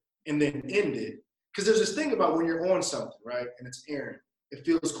aired and then ended, because there's this thing about when you're on something, right, and it's airing, it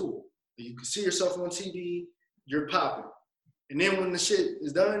feels cool. You can see yourself on TV, you're popping. And then when the shit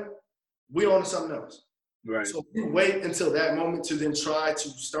is done, we on to something else. Right. So if you wait until that moment to then try to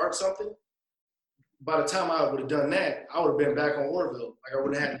start something, by the time I would have done that, I would have been back on Orville. Like I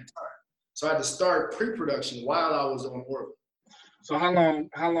wouldn't have had the time. So I had to start pre-production while I was on Orville. So how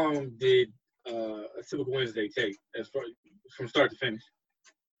long did a typical Wednesday take as far from start to finish?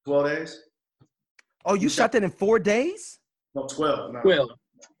 12 days? Oh, you shot that in 4 days? No, 12. No.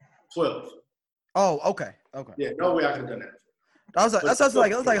 12. Oh, okay. Okay. Yeah, no way I could have done that. I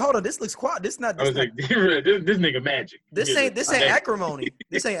was like, hold on, this looks quiet. This not. I was like, this nigga magic. This ain't acrimony.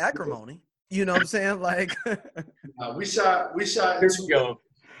 This ain't acrimony. You know what I'm saying? Like, we shot. Here we go.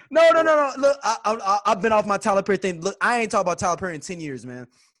 No. Look, I've been off my Tyler Perry thing. Look, I ain't talking about Tyler Perry in 10 years, man.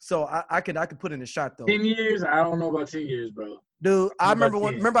 So I could put in a shot though. 10 years? I don't know about 10 years, bro. Dude, I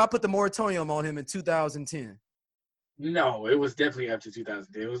remember I put the moratorium on him in 2010. No, it was definitely after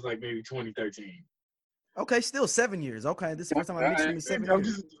 2010. It was like maybe 2013. Okay, still 7 years. Okay, this is the first time I mentioned him in 7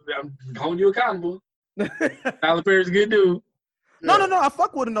 years. I'm holding you accountable. Tyler Perry's a good dude. No, I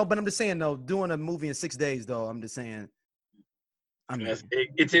fuck with him though, but I'm just saying though, doing a movie in 6 days though, I'm just saying. I mean,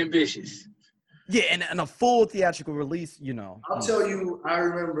 it's ambitious. Yeah, and a full theatrical release, you know. I'll tell you, I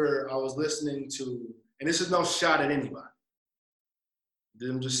remember I was listening to, and this is no shot at anybody.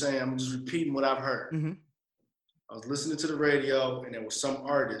 I'm just saying, I'm just repeating what I've heard. Mm-hmm. I was listening to the radio, and there was some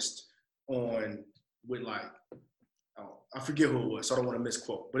artist on with like, I forget who it was, so I don't want to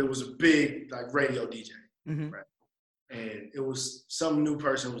misquote, but it was a big like radio DJ, mm-hmm. right? And it was some new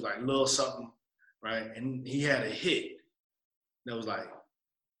person was like Lil something, right? And he had a hit that was like,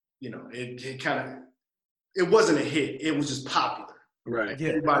 you know, it wasn't a hit. It was just popular. Right. Like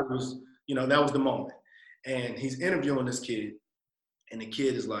everybody was, you know, that was the moment. And he's interviewing this kid, and the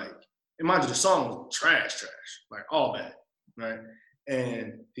kid is like, and mind you, the song was trash, like all bad, right?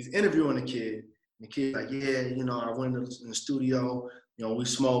 And he's interviewing the kid, and the kid's like, yeah, you know, I went in the studio, you know, we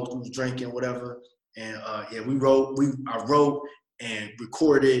smoked, we was drinking, whatever. And yeah, I wrote and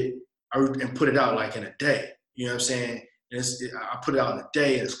recorded and put it out like in a day. You know what I'm saying? I put it out in a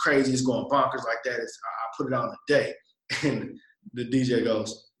day, and it's crazy. It's going bonkers like that. I put it out in a day. And the DJ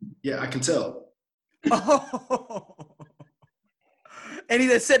goes, yeah, I can tell. Oh. And he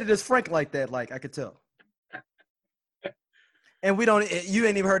just said it as frank like that, like, I could tell. And you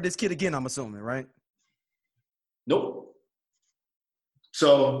ain't even heard this kid again, I'm assuming, right? Nope.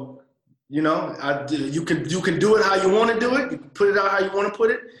 So, you know, you can do it how you want to do it. You can put it out how you want to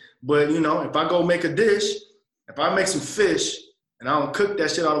put it. But, you know, if I go make a dish, if I make some fish and I don't cook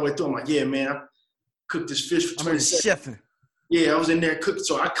that shit all the way through, I'm like, yeah, man, I cooked this fish for 20 seconds. Chefing. Yeah, I was in there cooking.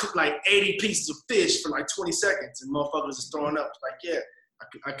 So I cooked like 80 pieces of fish for like 20 seconds, and motherfuckers is throwing up. It's like, yeah,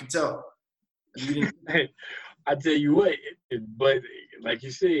 I can tell. Hey, I tell you what, but like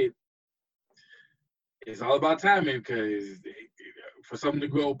you said, it's all about timing, because for something to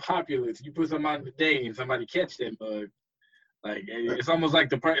go popular, you put something out in the day and somebody catch that bug, like it's almost like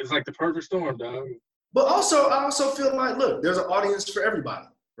the perfect storm, dog. But also, I also feel like, look, there's an audience for everybody,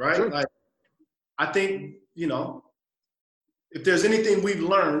 right? Sure. Like, I think, you know, if there's anything we've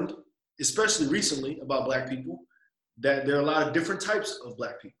learned, especially recently about Black people, that there are a lot of different types of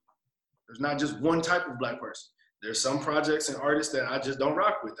Black people. There's not just one type of Black person. There's some projects and artists that I just don't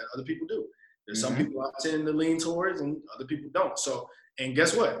rock with that other people do. There's some people I tend to lean towards and other people don't. So, and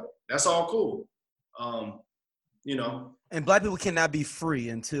guess what? That's all cool. You know. And Black people cannot be free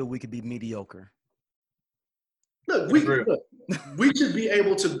until we could be mediocre. Look, we should be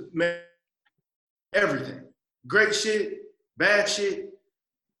able to make everything. Great shit, bad shit.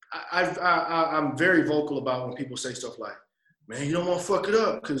 I'm very vocal about when people say stuff like, man, you don't want to fuck it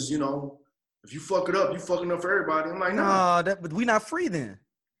up because, you know, if you fuck it up, you fucking up for everybody. I'm like, nah. But we not free then.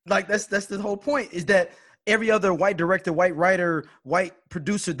 Like, that's the whole point, is that every other white director, white writer, white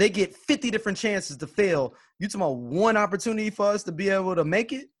producer, they get 50 different chances to fail. You talking about one opportunity for us to be able to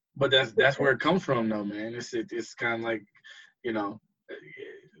make it? But that's where it comes from, though, man. It's kind of like, you know,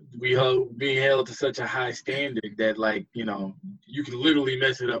 being held to such a high standard that, like, you know, you can literally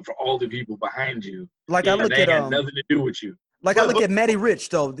mess it up for all the people behind you. Like, I look at had nothing to do with you. Like, I look at Matty Rich,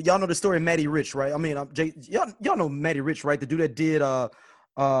 though. Y'all know the story of Matty Rich, right? I mean, y'all know Matty Rich, right? The dude that did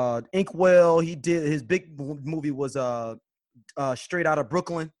Inkwell. He did, his big movie was Straight Outta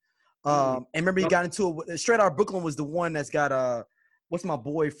Brooklyn. And remember, he got into it. Straight Outta Brooklyn was the one that's got what's my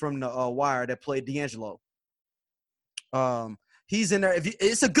boy from the Wire that played D'Angelo? He's in there.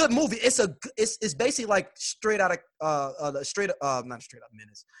 It's a good movie. It's basically like straight out of not straight up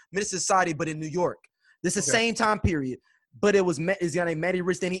Menace Society, but in New York. This is the same time period. But it was his guy named Matty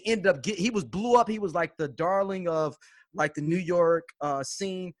Rich. Then he ended up he was blew up. He was like the darling of like the New York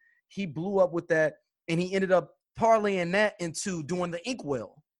scene. He blew up with that, and he ended up parlaying that into doing the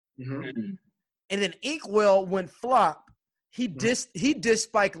Inkwell. Mm-hmm. And then Inkwell went flop. He dissed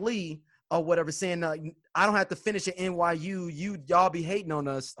Spike Lee or whatever, saying I don't have to finish at NYU. Y'all be hating on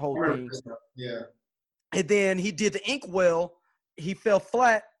us whole thing. Yeah. And then he did the Inkwell. He fell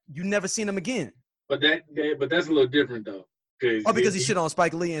flat. You never seen him again. But that's a little different though. Because he shit on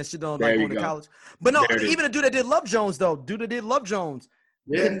Spike Lee and shit on like going to college. But no, even the dude that did Love Jones though,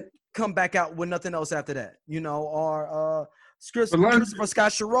 didn't come back out with nothing else after that. You know, or Christopher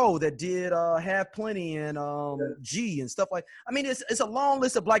Scott Sherrill that did Have Plenty and G and stuff like. I mean, it's a long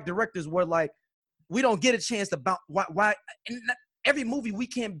list of black directors where like we don't get a chance to bounce. Why in every movie we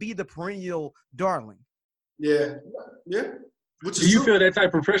can't be the perennial darling. Yeah. Do you feel that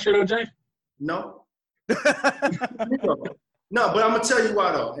type of pressure though, Jay? No. No, but I'm gonna tell you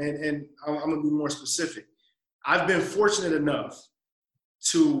why though, and I'm gonna be more specific. I've been fortunate enough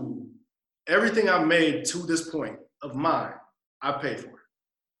to everything I've made to this point of mine, I paid for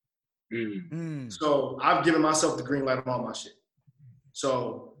it. Mm-hmm. So I've given myself the green light on all my shit.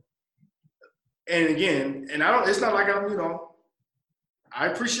 So, and again, it's not like I'm, I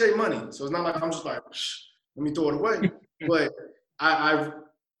appreciate money. So it's not like I'm just like, let me throw it away. But I've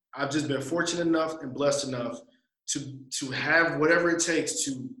just been fortunate enough and blessed enough to have whatever it takes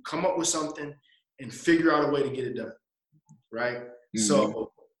to come up with something and figure out a way to get it done, right? Mm-hmm.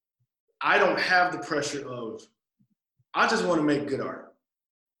 So I don't have the pressure of, I just want to make good art.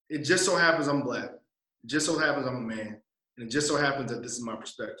 It just so happens I'm black. It just so happens I'm a man. And it just so happens that this is my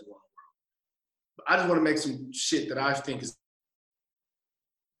perspective on the world. But I just want to make some shit that I think is,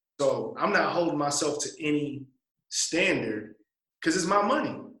 so I'm not holding myself to any standard because it's my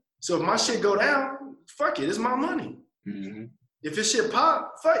money. So if my shit go down, fuck it, it's my money. Mm-hmm. If this shit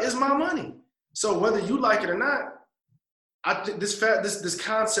pop, fuck, it's my money. So whether you like it or not, I think this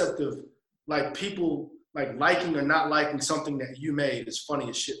concept of like people like liking or not liking something that you made is funny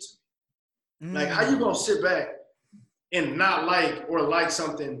as shit to me. Like how you gonna sit back and not like or like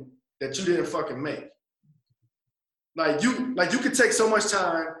something that you didn't fucking make? Like you could take so much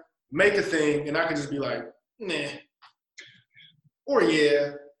time, make a thing, and I could just be like, nah. Or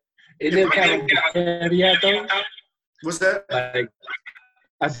yeah. Isn't that kind of the caveat though? What's that? Like,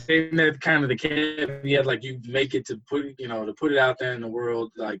 I think that kind of the caveat, like you make it to put it out there in the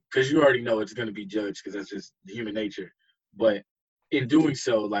world, like, because you already know it's going to be judged because that's just human nature. But in doing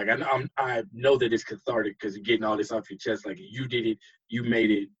so, like, I know that it's cathartic because you're getting all this off your chest. Like, you did it, you made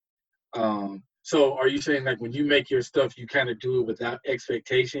it. So are you saying, like, when you make your stuff, you kind of do it without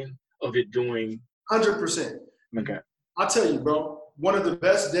expectation of it doing? 100%. Okay. I'll tell you, bro. One of the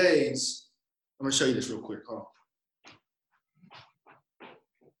best days, I'm going to show you this real quick. Hold on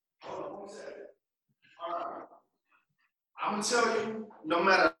 1 second. All right. I'm going to tell you, no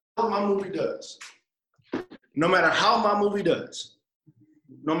matter how my movie does,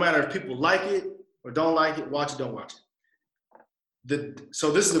 no matter if people like it or don't like it, watch it, don't watch it.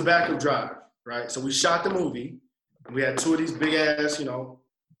 So this is the back of Drive, right? So we shot the movie. We had 2 of these big-ass,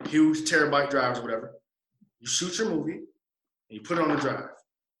 huge terabyte drives or whatever. You shoot your movie. And you put it on the drive.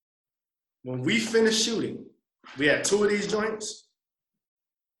 When we finished shooting, we had 2 of these joints.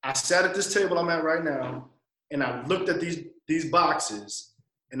 I sat at this table I'm at right now, and I looked at these boxes,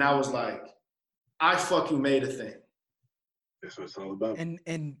 and I was like, I fucking made a thing. That's what it's all about. And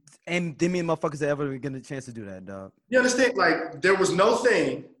them motherfuckers ever get a chance to do that, dog. You understand? Like, there was no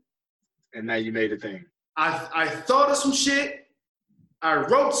thing. And now you made a thing. I thought of some shit. I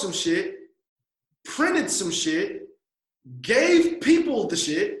wrote some shit. Printed some shit. Gave people the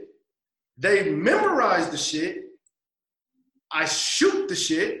shit, they memorized the shit, I shoot the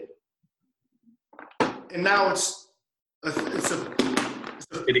shit, and now it's a physical,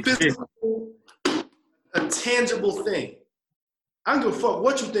 a tangible thing. I don't give a fuck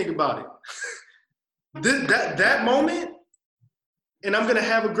what you think about it. that moment, and I'm gonna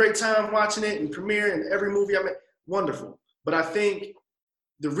have a great time watching it and premiere and every movie I make, wonderful. But I think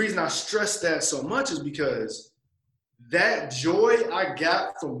the reason I stress that so much is because that joy I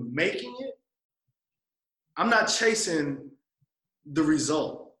got from making it, I'm not chasing the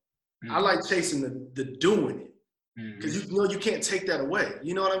result. Mm-hmm. I like chasing the doing it. Because you can't take that away.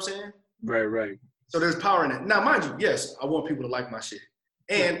 You know what I'm saying? Right. So there's power in it. Now, mind you, yes, I want people to like my shit.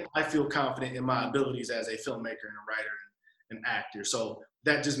 And I feel confident in my abilities as a filmmaker and a writer and an actor. So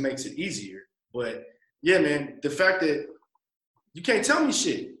that just makes it easier. But yeah, man, the fact that You can't tell me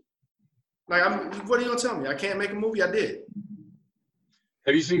shit. Like, what are you gonna tell me? I can't make a movie. I did.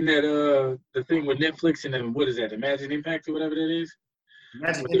 Have you seen that the thing with Netflix and then what is that? Imagine Impact or whatever that is?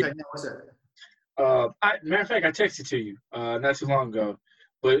 Imagine Impact. What's that? Matter of fact, I texted to you not too long ago,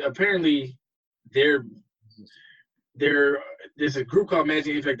 but apparently there's a group called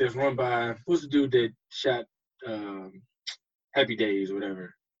Imagine Impact that's run by what's the dude that shot Happy Days or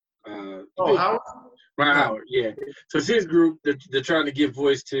whatever. Howard? Ron Howard, yeah. So it's his group. They're trying to give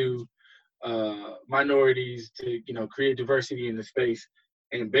voice to minorities, to create diversity in the space,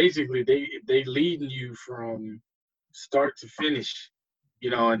 and basically they leading you from start to finish,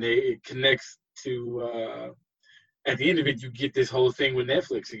 and it connects to at the end of it you get this whole thing with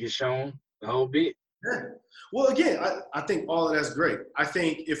Netflix. It gets shown the whole bit. Yeah. Well, again, I think all of that's great. I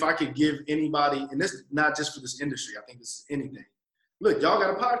think if I could give anybody, and this is not just for this industry, I think this is anything. Look, y'all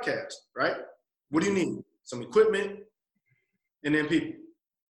got a podcast, right? What do you need? Some equipment and then people.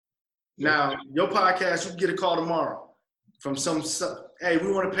 Now, your podcast, you can get a call tomorrow from hey,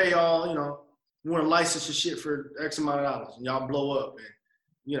 we want to pay y'all, we want to license your shit for X amount of dollars, and y'all blow up.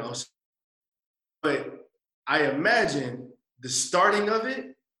 And, but I imagine the starting of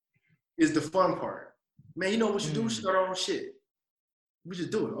it is the fun part. Man, you know what you do? We start our own shit. We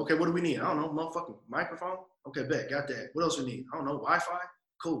just do it. Okay, what do we need? I don't know, motherfucking microphone? Okay, bet, got that. What else we need? I don't know, Wi-Fi?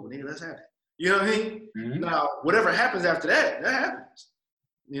 Cool, nigga, let's have that. You know what I mean? Mm-hmm. Now, whatever happens after that, that happens.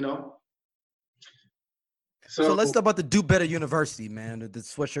 So let's talk about the Do Better University, man. The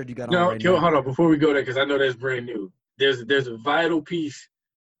sweatshirt you got on right now. No, hold on. Before we go there, because I know that's brand new. There's a vital piece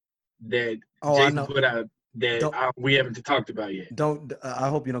that Jason put out that we haven't talked about yet. I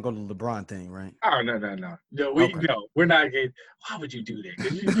hope you don't go to the LeBron thing, right? Oh, no. No, we're not getting. Why would you do that?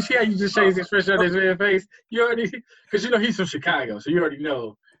 Because you see how you just changed the expression on his man's face? You already, because he's from Chicago, so you already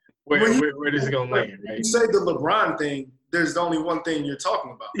know where this is going to land, right? You say the LeBron thing, there's only one thing you're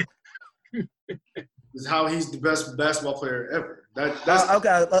talking about. Is how he's the best basketball player ever. That's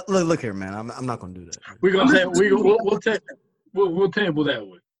okay. Look here, man. I'm not gonna do that. We're gonna say we'll table that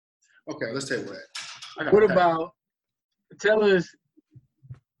one. Okay, let's table that. What about? Tell us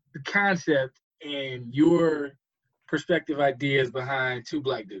the concept and your perspective ideas behind Two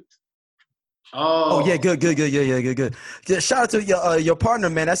Black Dudes. Oh yeah, good. Yeah, shout out to your partner,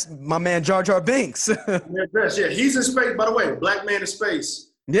 man. That's my man Jar Jar Binks. Yeah, he's in space. By the way, Black man in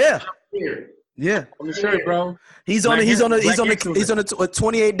space. Yeah. Here. Yeah, on the shirt, bro. He's on the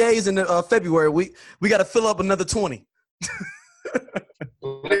 28 days in February. We got to fill up another 20.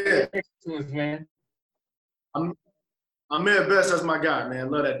 Yeah. Man. I'm at best. That's my guy,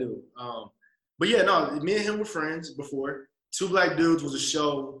 man. Love that dude. But yeah, no, me and him were friends before. Two Black Dudes was a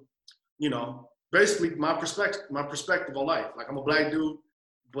show. Basically my perspective on life. Like, I'm a Black dude,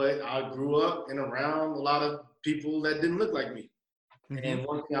 but I grew up and around a lot of people that didn't look like me. Mm-hmm. And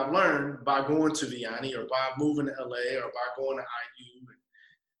one thing I've learned by going to Vianney or by moving to LA or by going to IU,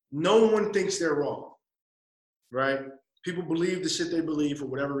 no one thinks they're wrong, right? People believe the shit they believe for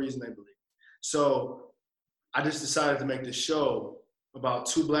whatever reason they believe. So I just decided to make this show about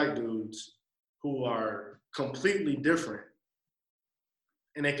two Black dudes who are completely different,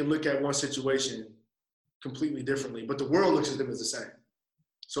 and they can look at one situation completely differently, but the world looks at them as the same.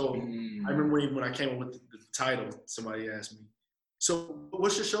 So I remember when I came up with the title, somebody asked me, so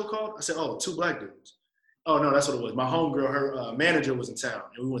what's your show called? I said, Two Black Dudes. Oh, no, that's what it was. My homegirl, her manager was in town,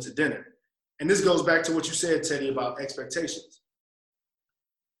 and we went to dinner. And this goes back to what you said, Teddy, about expectations.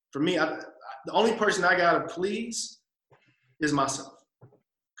 For me, the only person I got to please is myself.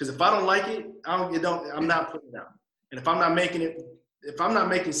 Because if I don't like it, I'm not putting it out. And if I'm not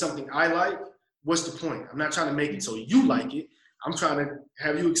making something I like, what's the point? I'm not trying to make it so you like it. I'm trying to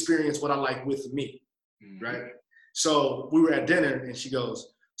have you experience what I like with me, right? So we were at dinner, and she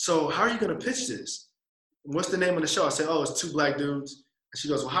goes, so how are you going to pitch this? And what's the name of the show? I said, it's Two Black Dudes. And she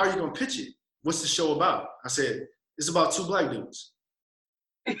goes, well, how are you going to pitch it? What's the show about? I said, it's about two Black dudes.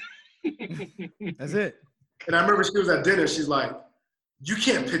 That's it. And I remember she was at dinner. She's like, you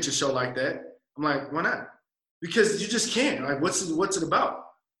can't pitch a show like that. I'm like, why not? Because you just can't. Like, what's it about?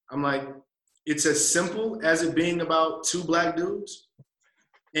 I'm like, it's as simple as it being about two Black dudes,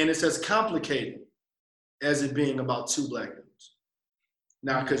 and it's as complicated as it being about two Black dudes.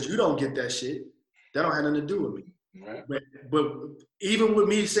 Now, because you don't get that shit, that don't have nothing to do with me. Right. But even with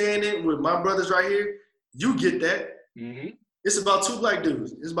me saying it, with my brothers right here, you get that. Mm-hmm. It's about two Black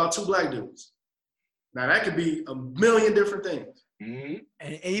dudes. It's about two Black dudes. Now, that could be a million different things. Mm-hmm.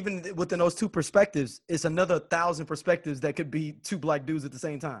 And even within those two perspectives, it's another 1,000 perspectives that could be two Black dudes at the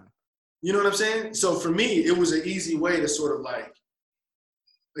same time. You know what I'm saying? So for me, it was an easy way to sort of like,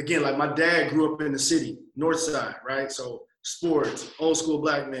 again, like my dad grew up in the city, North Side, right? So sports, old school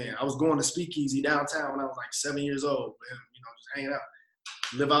black man. I was going to Speakeasy downtown when I was like 7 years old with him, just hanging out.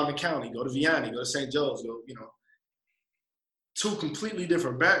 Live out in the county, go to Vianney, go to St. Joe's, two completely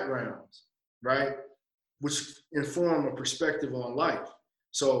different backgrounds, right? Which inform a perspective on life.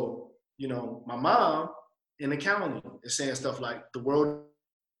 So, my mom in the county is saying stuff like the world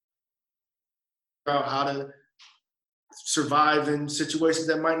about how to survive in situations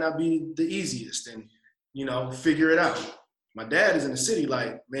that might not be the easiest and, figure it out. My dad is in the city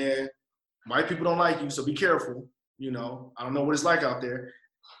like, man, white people don't like you, so be careful. I don't know what it's like out there.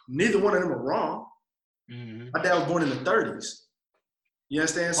 Neither one of them are wrong. Mm-hmm. My dad was born in the 30s. You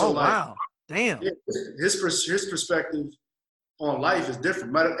understand? So wow. Damn. Yeah, his perspective on life is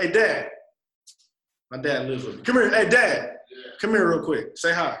different. Hey, Dad. My dad lives with me. Come here. Hey, Dad. Yeah. Come here real quick.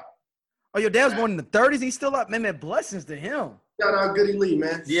 Say hi. Oh, your dad was born in the 30s? He's still up. Man, blessings to him. Shout out Goody Lee,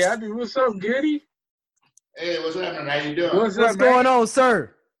 man. Yeah, what's up, Goody? Hey, what's happening? How you doing? What's going on,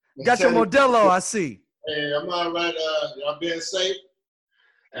 sir? Got your Modelo, I see. Hey, I'm all right. Y'all being safe?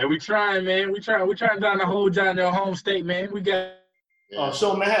 Hey, we trying, man. We trying down the whole John Dale home state, man. We got. Oh,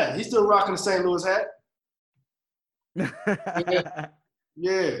 show him the hat. He's still rocking the St. Louis hat.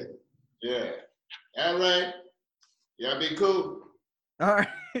 Yeah. Yeah. All right. Y'all be cool. All right.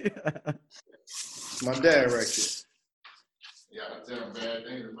 My dad right there. Y'all telling bad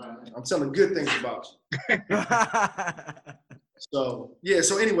things about me. I'm telling good things about you.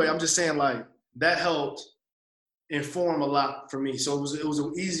 So anyway, I'm just saying like that helped inform a lot for me. So it was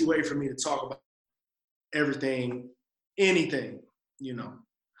an easy way for me to talk about anything,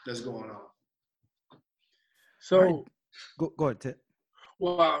 that's going on. So right. Go ahead, Ted.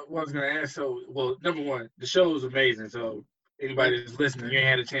 Well, I was going to ask, number one, the show is amazing. So anybody that's listening, you ain't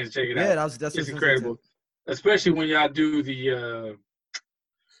had a chance to check it out. Yeah, that's it's incredible. Especially when y'all do the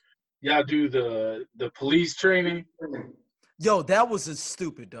police training. Yo, that was a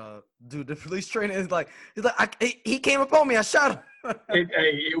stupid dog. Dude, the police training is like, he came up on me, I shot him.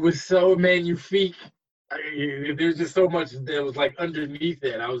 It was so magnifique. There's just so much that was like underneath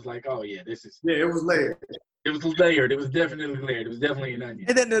that. I was like, oh yeah, this is. Yeah, it was layered. It was layered. It was definitely layered. It was definitely an onion.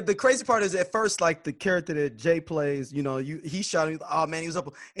 And then the crazy part is at first, like the character that Jay plays, he shot him. Oh man, he was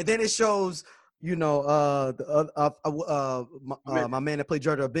up. And then it shows, my man that played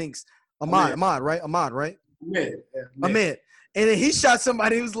Jar Binks, Ahmad, right? Yeah. Ahmed. And then he shot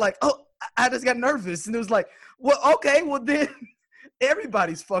somebody who was like, oh, I just got nervous. And it was like, well, okay, well then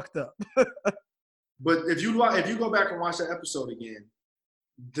everybody's fucked up. But if you go back and watch that episode again,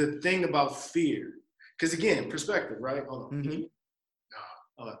 the thing about fear, because again, perspective, right? Hold on. Mm-hmm.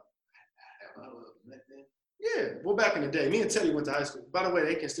 Yeah, well, back in the day, me and Teddy went to high school. By the way,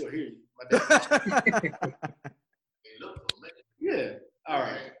 they can still hear you. My dad. Yeah, all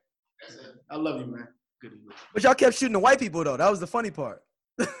right. I love you, man. Good. But y'all kept shooting the white people, though. That was the funny part.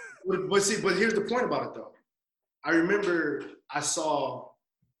 But here's the point about it, though. I remember I saw,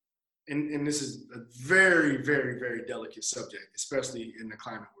 and this is a very, very, very delicate subject, especially in the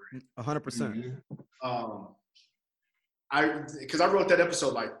climate we're in. 100%. Because I wrote that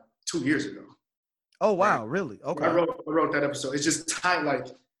episode like 2 years ago. Oh, wow, really? Okay. I wrote that episode. It's just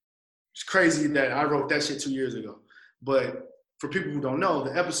it's crazy that I wrote that shit 2 years ago. But for people who don't know,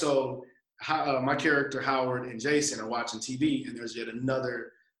 the episode, my character Howard and Jason are watching TV, and there's yet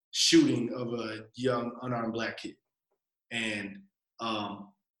another shooting of a young unarmed black kid. And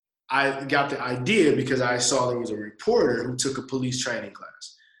I got the idea because I saw there was a reporter who took a police training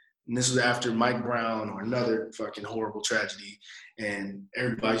class. And this was after Mike Brown or another fucking horrible tragedy. And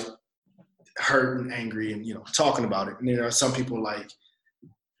everybody's hurt and angry and, talking about it. And there are some people like,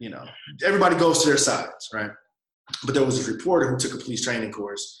 everybody goes to their sides, right? But there was this reporter who took a police training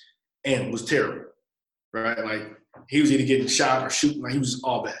course and was terrible, right? Like he was either getting shot or shooting, like he was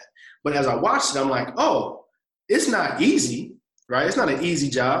all bad. But as I watched it, I'm like, oh, it's not easy, right? It's not an easy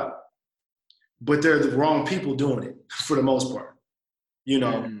job, but they're the wrong people doing it for the most part.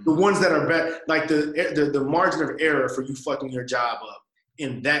 The ones that are bad, like the margin of error for you fucking your job up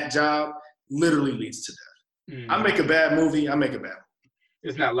in that job literally leads to death. I make a bad movie, I make a bad movie.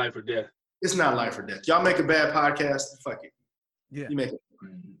 It's not life or death. It's not life or death. Y'all make a bad podcast, fuck it. Yeah. You make it.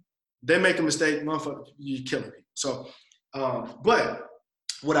 They make a mistake, motherfucker, you're killing people. So, but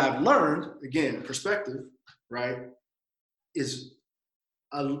what I've learned, again, perspective, right, is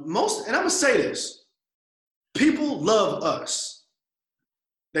most, and I'm gonna say this, people love us.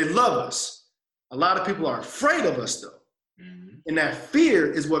 They love us. A lot of people are afraid of us, though. And that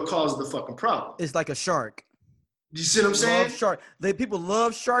fear is what causes the fucking problem. It's like a shark. You see what I'm saying? Love shark. People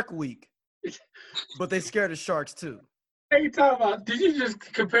love Shark Week, but they scared of sharks too. Hey, you talking about? Did you just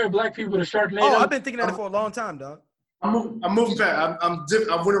compare black people to Sharknado? Oh, I've been thinking that for a long time, dog. I'm moving past. I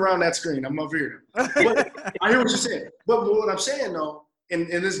went around that screen. I'm over here. But I hear what you're saying. But what I'm saying though, and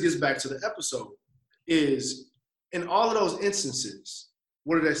this gets back to the episode, is in all of those instances,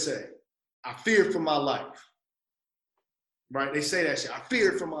 what do they say? I feared for my life. Right? They say that shit. I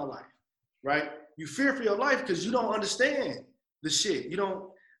feared for my life. Right? You fear for your life because you don't understand the shit. You don't,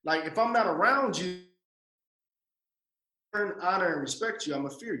 like, if I'm not around you, honor and respect you, I'm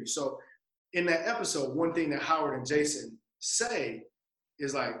gonna fear you. So in that episode, one thing that Howard and Jason say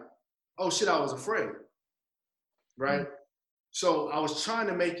is like, oh shit, I was afraid. Right? Mm-hmm. So I was trying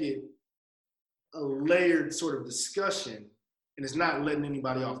to make it a layered sort of discussion, and it's not letting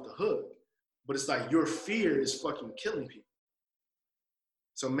anybody off the hook, but it's like your fear is fucking killing people.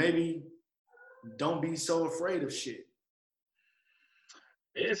 So maybe don't be so afraid of shit.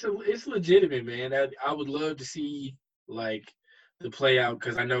 It's legitimate, man. I would love to see like the play out,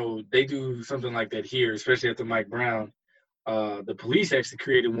 because I know they do something like that here, especially at the Mike Brown. The police actually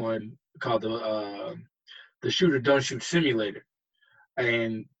created one called the Shoot or Don't Shoot Simulator,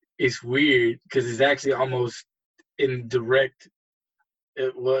 and it's weird because it's actually almost in direct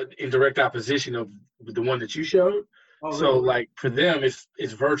opposition of the one that you showed. Oh, so really? Like for them,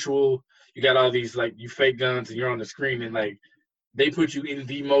 it's virtual. You got all these like you fake guns and you're on the screen, and like they put you in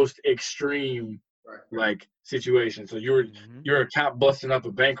the most extreme like situation. So you're a cop busting up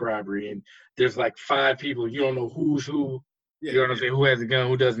a bank robbery, and there's like 5 people. You don't know who's who. Yeah, you know what I'm saying? Who has a gun?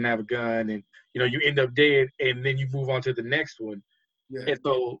 Who doesn't have a gun? And you end up dead, and then you move on to the next one. Yeah. And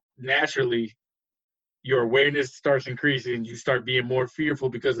so naturally, your awareness starts increasing. You start being more fearful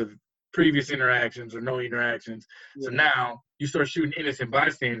because of previous interactions or no interactions. Yeah. So now you start shooting innocent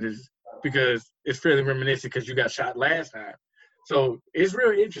bystanders because it's fairly reminiscent because you got shot last time. So it's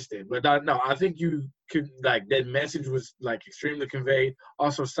really interesting. But no, I think you could, like, that message was like extremely conveyed.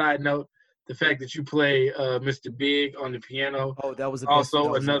 Also, side note, the fact that you play Mr. Big on the piano. Oh, that was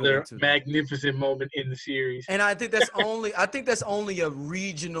also another magnificent moment in the series. And I think that's only a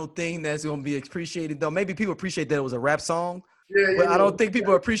regional thing that's going to be appreciated, though. Maybe people appreciate that it was a rap song, but I don't think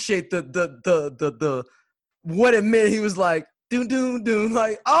people appreciate the what it meant. He was like, doom,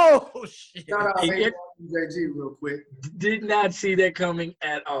 like, oh shit. J.G. real quick. Did not see that coming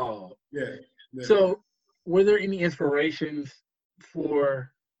at all. Yeah. So, were there any inspirations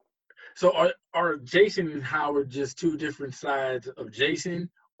for? So are Jason and Howard just 2 different sides of Jason,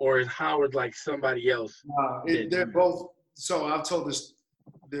 or is Howard like somebody else? They're both. So I've told this,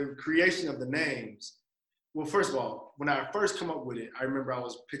 the creation of the names. Well, first of all, when I first come up with it, I remember I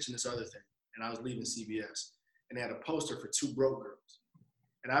was pitching this other thing, and I was leaving CBS, and they had a poster for 2 broke girls.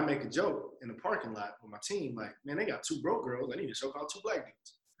 And I make a joke in the parking lot with my team, like, man, they got 2 broke girls. I need a show called 2 Black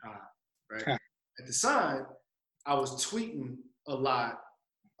Dudes. Right? At the time, I was tweeting a lot.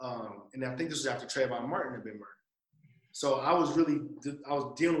 And I think this was after Trayvon Martin had been murdered. So I was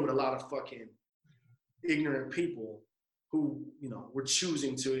dealing with a lot of fucking ignorant people who, were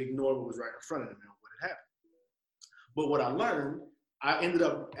choosing to ignore what was right in front of them and what had happened. But what I learned, I ended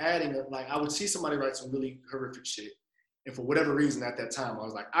up adding, like, I would see somebody write some really horrific shit. And for whatever reason at that time, I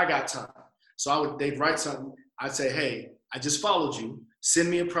was like, I got time. So they'd write something. I'd say, hey, I just followed you. Send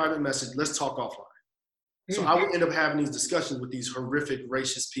me a private message. Let's talk offline. So I would end up having these discussions with these horrific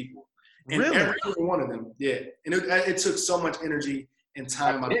racist people. And every single one of them, yeah. And it took so much energy and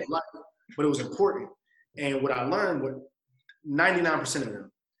time out of life, but it was important. And what I learned, what 99% of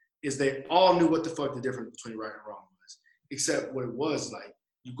them, is they all knew what the fuck the difference between right and wrong was. Except what it was like,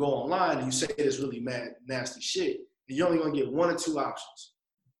 you go online and you say this really mad, nasty shit, and you're only gonna get 1 or 2 options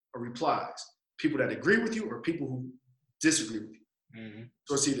or replies. People that agree with you or people who disagree with you. Mm-hmm.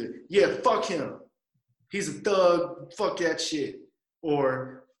 So it's either, yeah, fuck him. He's a thug, fuck that shit.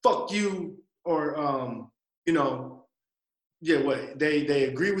 Or fuck you, or, they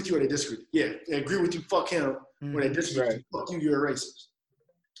agree with you or they disagree. Yeah, they agree with you, fuck him, or they disagree with you, fuck you, you're a racist.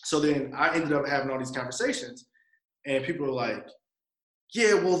 So then I ended up having all these conversations, and people were like,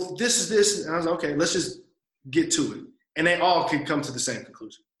 yeah, well, this is this. And I was like, okay, let's just get to it. And they all could come to the same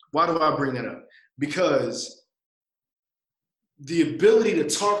conclusion. Why do I bring that up? Because the ability to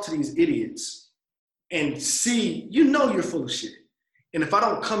talk to these idiots and see, you're full of shit. And if I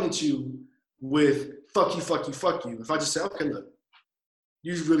don't come at you with fuck you, if I just say, okay, look,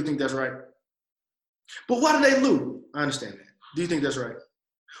 you really think that's right? But why did they loot? I understand that. Do you think that's right?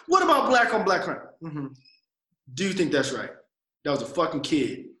 What about black on black crime? Mm-hmm. Do you think that's right? That was a fucking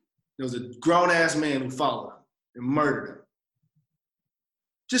kid. There was a grown-ass man who followed him and murdered him.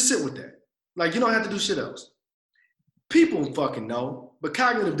 Just sit with that. Like, you don't have to do shit else. People fucking know, but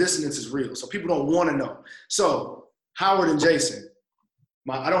cognitive dissonance is real, so people don't want to know. So Howard and Jason,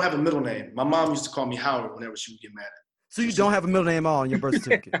 I don't have a middle name. My mom used to call me Howard whenever she would get mad at me. So you don't have a middle name on your birth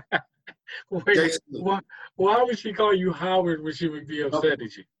certificate? Wait, Jason Lee. why would she call you Howard when she would be upset at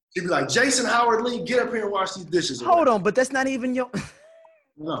you? She'd be like, Jason Howard Lee, get up here and wash these dishes. Hold on, but that's not even your.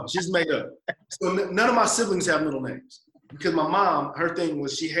 No, she's made up. So none of my siblings have middle names because my mom, her thing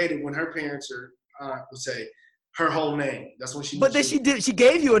was she hated when her parents would say her whole name. That's when she. But then she did. She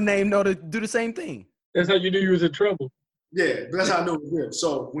gave you a name though to do the same thing. That's how you knew you was in trouble. Yeah, but that's how I knew it was real.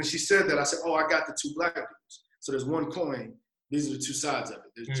 So when she said that, I said, "Oh, I got the two black dudes." So there's one coin. These are the two sides of it.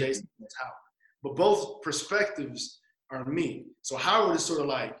 There's Jason and there's Howard. But both perspectives are me. So Howard is sort of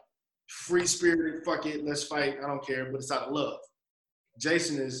like free spirited, fuck it, let's fight, I don't care, but it's out of love.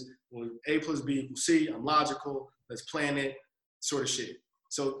 Jason is, well, A plus B equals C, I'm logical, let's plan it, sort of shit.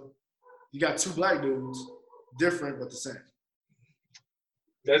 So you got two black dudes, different but the same.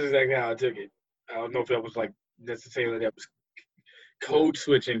 That's exactly how I took it. I don't know if that was like necessarily that was code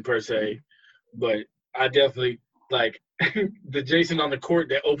switching per se, but I definitely like the Jason on the court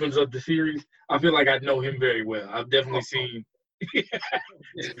that opens up the series. I feel like I know him very well. I've definitely seen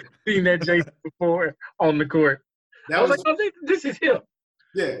that Jason before on the court. I was like, oh, this is him.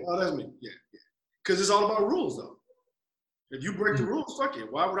 Yeah, oh, that's me. Yeah. Because it's all about rules, though. If you break the rules, fuck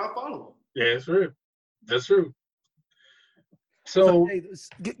it. Why would I follow them? Yeah, it's true. That's true. So hey,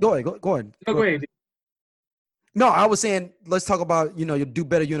 go ahead. No, go ahead. No, I was saying let's talk about your Do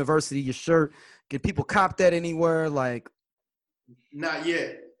Better University, your shirt. Can people cop that anywhere? Like, not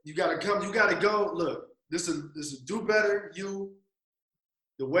yet. You gotta come. You gotta go. Look, this is Do Better.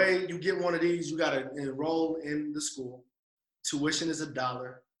 The way you get one of these, you gotta enroll in the school. Tuition is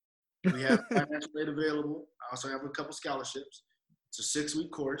 $1. We have financial aid available. I also have a couple scholarships. It's a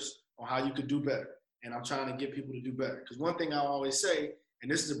 6-week course on how you could do better. And I'm trying to get people to do better. Because one thing I always say, and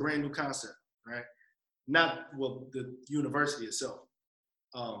this is a brand new concept, right? Not the university itself.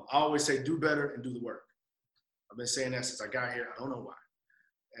 I always say do better and do the work. I've been saying that since I got here. I don't know why.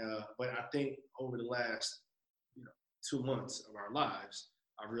 But I think over the last 2 months of our lives,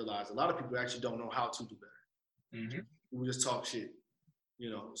 I realized a lot of people actually don't know how to do better. Mm-hmm. We just talk shit,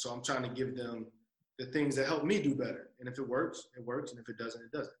 So I'm trying to give them the things that help me do better. And if it works, it works. And if it doesn't,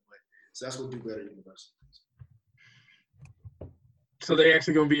 it doesn't. So that's what Do Better University is. So they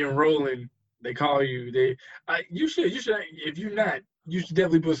actually gonna be enrolling. They call you. You should. If you're not, you should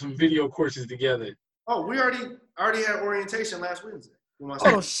definitely put some video courses together. Oh, we already had orientation last Wednesday.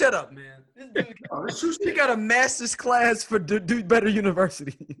 Oh, shut up, man! This dude, you got a master's class for Do Better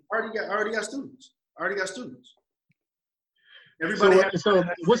University. Already got students. Everybody. So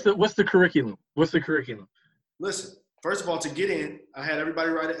what's the curriculum? Listen, first of all, to get in, I had everybody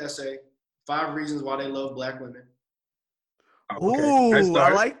write an essay. 5 reasons why they love Black women. Okay. Ooh,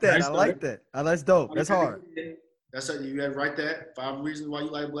 I like that. That's dope. That's hard. That's how you had to write that. 5 reasons why you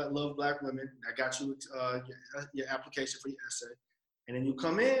love Black women. I got you your application for your essay. And then you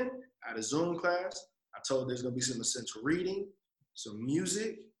come in at a Zoom class. I told there's going to be some essential reading, some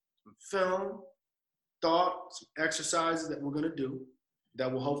music, some film, thought, some exercises that we're going to do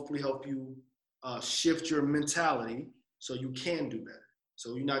that will hopefully help you shift your mentality so you can do better.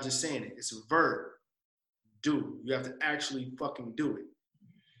 So you're not just saying it. It's a verb. Do. You have to actually fucking do it.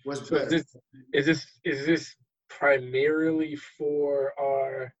 What's better? Is this primarily for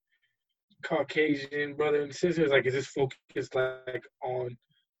our Caucasian brothers and sisters? Like, is this focused like on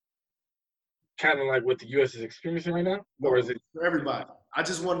kind of like what the U.S. is experiencing right now, or is it for everybody? I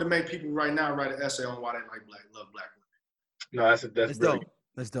just wanted to make people right now write an essay on why they love Black women. No, that's dope.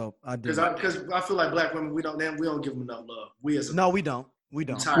 That's dope. I do. Because I feel like Black women we don't give them enough love. We don't.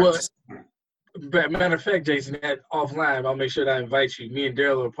 Well, but matter of fact, Jason, offline, I'll make sure that I invite you. Me and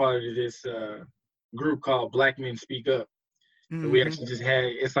Daryl are part of this group called Black Men Speak Up. Mm-hmm. And we actually just had,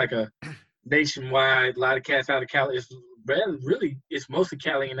 it's like a nationwide, a lot of cats out of Cali. It's mostly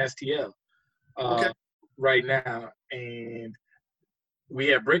Cali and STL right now. And we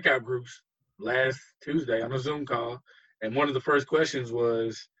had breakout groups last Tuesday on a Zoom call. And one of the first questions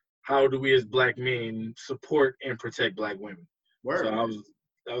was, how do we as Black men support and protect Black women? Word. So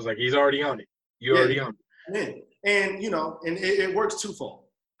I was like, he's already on it. You're already on it. And it works twofold.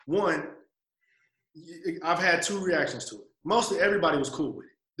 One, I've had 2 reactions to it. Mostly everybody was cool with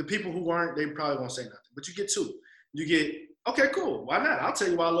it. The people who weren't, they probably won't say nothing. But you get 2. You get, okay, cool. Why not? I'll tell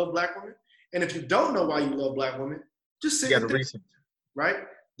you why I love Black women. And if you don't know why you love Black women, just say it. Right?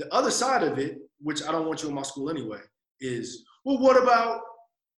 The other side of it, which I don't want you in my school anyway, is, well, what about,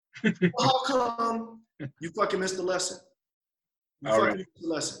 how come you fucking missed the lesson? Missed the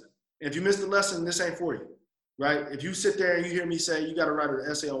lesson. And if you missed the lesson, this ain't for you, right? If you sit there and you hear me say you got to write an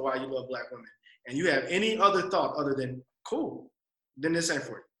essay on why you love Black women, and you have any other thought other than cool, then this ain't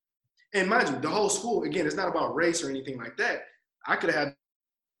for you. And mind you, the whole school, again, it's not about race or anything like that. I could have had,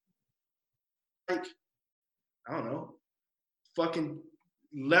 like, I don't know, fucking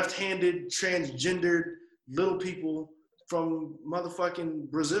left-handed, transgendered little people from motherfucking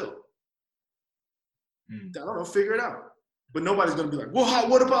Brazil. I don't know, figure it out. But nobody's gonna be like, well,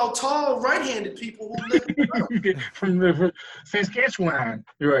 what about tall right-handed people who live from Saskatchewan?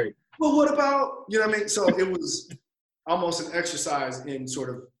 You're right. Well, what about, you know what I mean? So it was almost an exercise in sort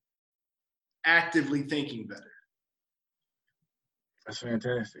of actively thinking better. That's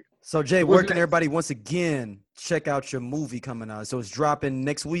fantastic. So Jay, where can everybody once again check out your movie coming out? So it's dropping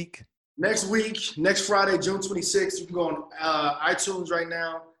next week? Next week, next Friday, June 26th. You can go on iTunes right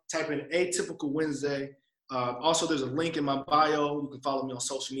now, type in Atypical Wednesday. Also, there's a link in my bio. You can follow me on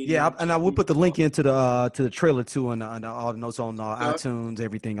social media. Yeah, and I will put the link into the trailer too, and all the notes on iTunes,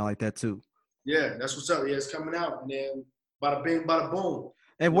 everything like that too. Yeah, that's what's up. Yeah, it's coming out, and then bada bing, bada boom.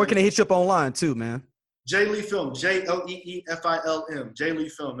 And where can they hit you up online too, man? J.Lee Film, JLEEFILM, J.Lee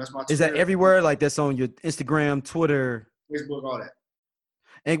Film. That's my Twitter. Is that everywhere? Like that's on your Instagram, Twitter, Facebook, all that.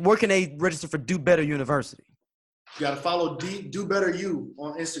 And where can they register for Do Better University? You gotta follow Do Better You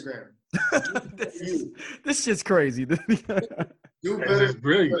on Instagram. This shit's crazy. Do Better. That's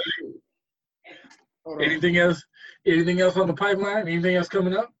brilliant. Anything else? Anything else on the pipeline? Anything else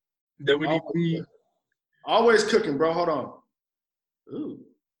coming up that we need to be? Always cooking, bro. Hold on. Ooh,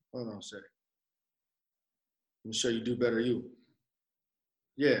 hold on a second. Let me show you Do Better You.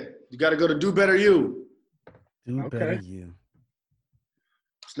 Yeah, you got to go to Do Better You. Do Better You.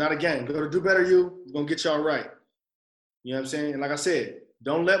 It's not a game. Go to Do Better You. We're going to get y'all right. You know what I'm saying? And like I said,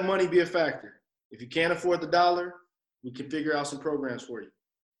 don't let money be a factor. If you can't afford the dollar, we can figure out some programs for you.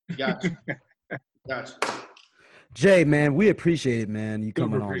 Got you. Got you. Jay, man, we appreciate it, man. You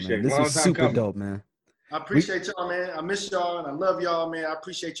coming on, man. This is super dope, man. I appreciate y'all, man. I miss y'all, and I love y'all, man. I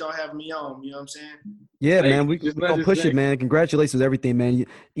appreciate y'all having me on. You know what I'm saying? Yeah, man. We're going to push it, man. Congratulations with everything, man.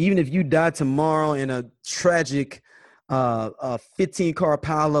 Even if you die tomorrow in a tragic 15-car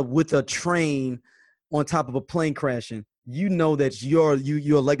pileup with a train on top of a plane crashing, you know that your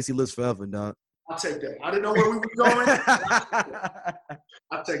legacy lives forever, dog. I'll take that. I didn't know where we were going.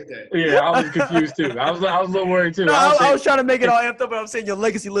 I'll take that. Yeah, I was confused too. I was a little worried too. No, I was trying to make it all amped up, but I'm saying your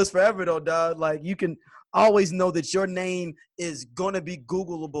legacy lives forever, though, dog. Like you can always know that your name is gonna be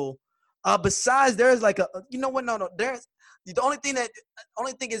Googleable. Besides, there's like you know what? No, there's the only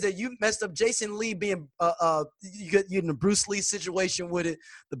thing is that you messed up Jason Lee being you're in the Bruce Lee situation with it.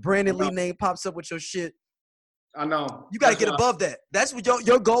 The Brandon Lee name pops up with your shit. I know. You gotta get above that. That's what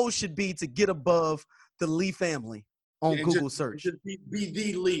your goal should be, to get above the Lee family on Google search. Be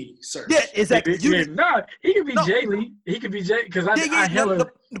the Lee search. Yeah, exactly. He could be J.Lee. He could be J because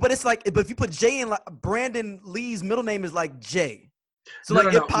but it's like, but if you put J in, like Brandon Lee's middle name is like J, so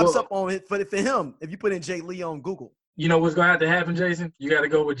it pops up on it. But for him, if you put in J.Lee on Google, you know what's gonna have to happen, Jason? You got to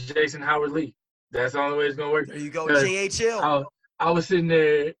go with Jason Howard Lee. That's the only way it's gonna work. There you go, JHL. I was sitting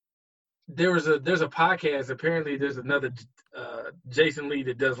there. There's a podcast. Apparently, there's another Jason Lee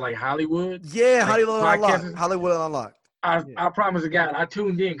that does like Hollywood. Yeah, Hollywood Unlocked. Hollywood Unlocked. I promise to God, I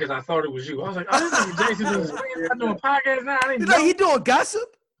tuned in because I thought it was you. I was like, oh, this nigga Jason is doing podcast now. I didn't know. He doing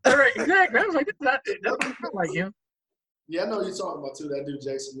gossip? Right, exactly. I was like, that's like him. Yeah, I know you're talking about too, that dude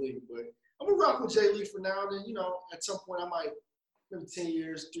Jason Lee. But I'm going to rock with J.Lee for now. And then, you know, at some point I might, maybe 10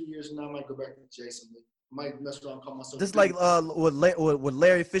 years, 3 years from now, I might go back to Jason Lee. I might mess around and call myself. Just like what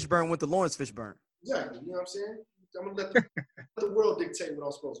Larry Fishburne went to Lawrence Fishburne. Exactly. You know what I'm saying? I'm going to let the world dictate what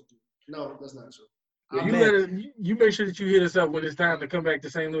I'm supposed to do. No, that's not true. You make sure that you hit us up when it's time to come back to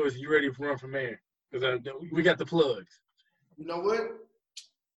St. Louis. You ready to run for mayor? Because we got the plugs. You know what?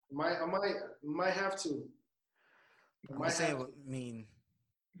 I might have to.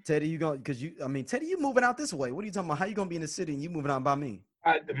 Teddy, Teddy, you moving out this way. What are you talking about? How you gonna be in the city and you moving out by me?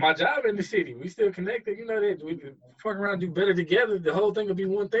 My job in the city. We still connected. You know that we can fuck around, do better together. The whole thing will be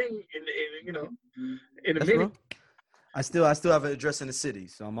one thing. In a minute. Real. I still have an address in the city,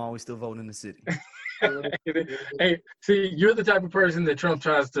 so I'm always still voting in the city. Hey, see, you're the type of person that Trump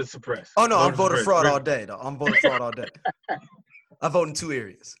tries to suppress. Oh no, I'm voting fraud all day, though. I'm voting fraud all day. I vote in 2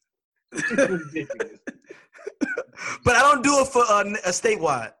 areas. But I don't do it for a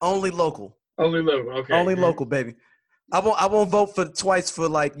statewide. Only local. Only local. Okay. Only local, baby. I won't vote for twice for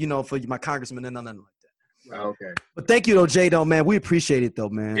for my congressman and nothing like that. Okay. But thank you though, Jay. Though, man, we appreciate it though,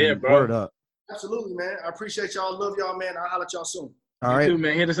 man. Yeah, bro. Word up. Absolutely, man. I appreciate y'all. Love y'all, man. I'll holler at y'all soon. All right. You too,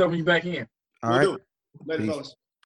 man. Hit us up when you back in. All right. Later, fellas.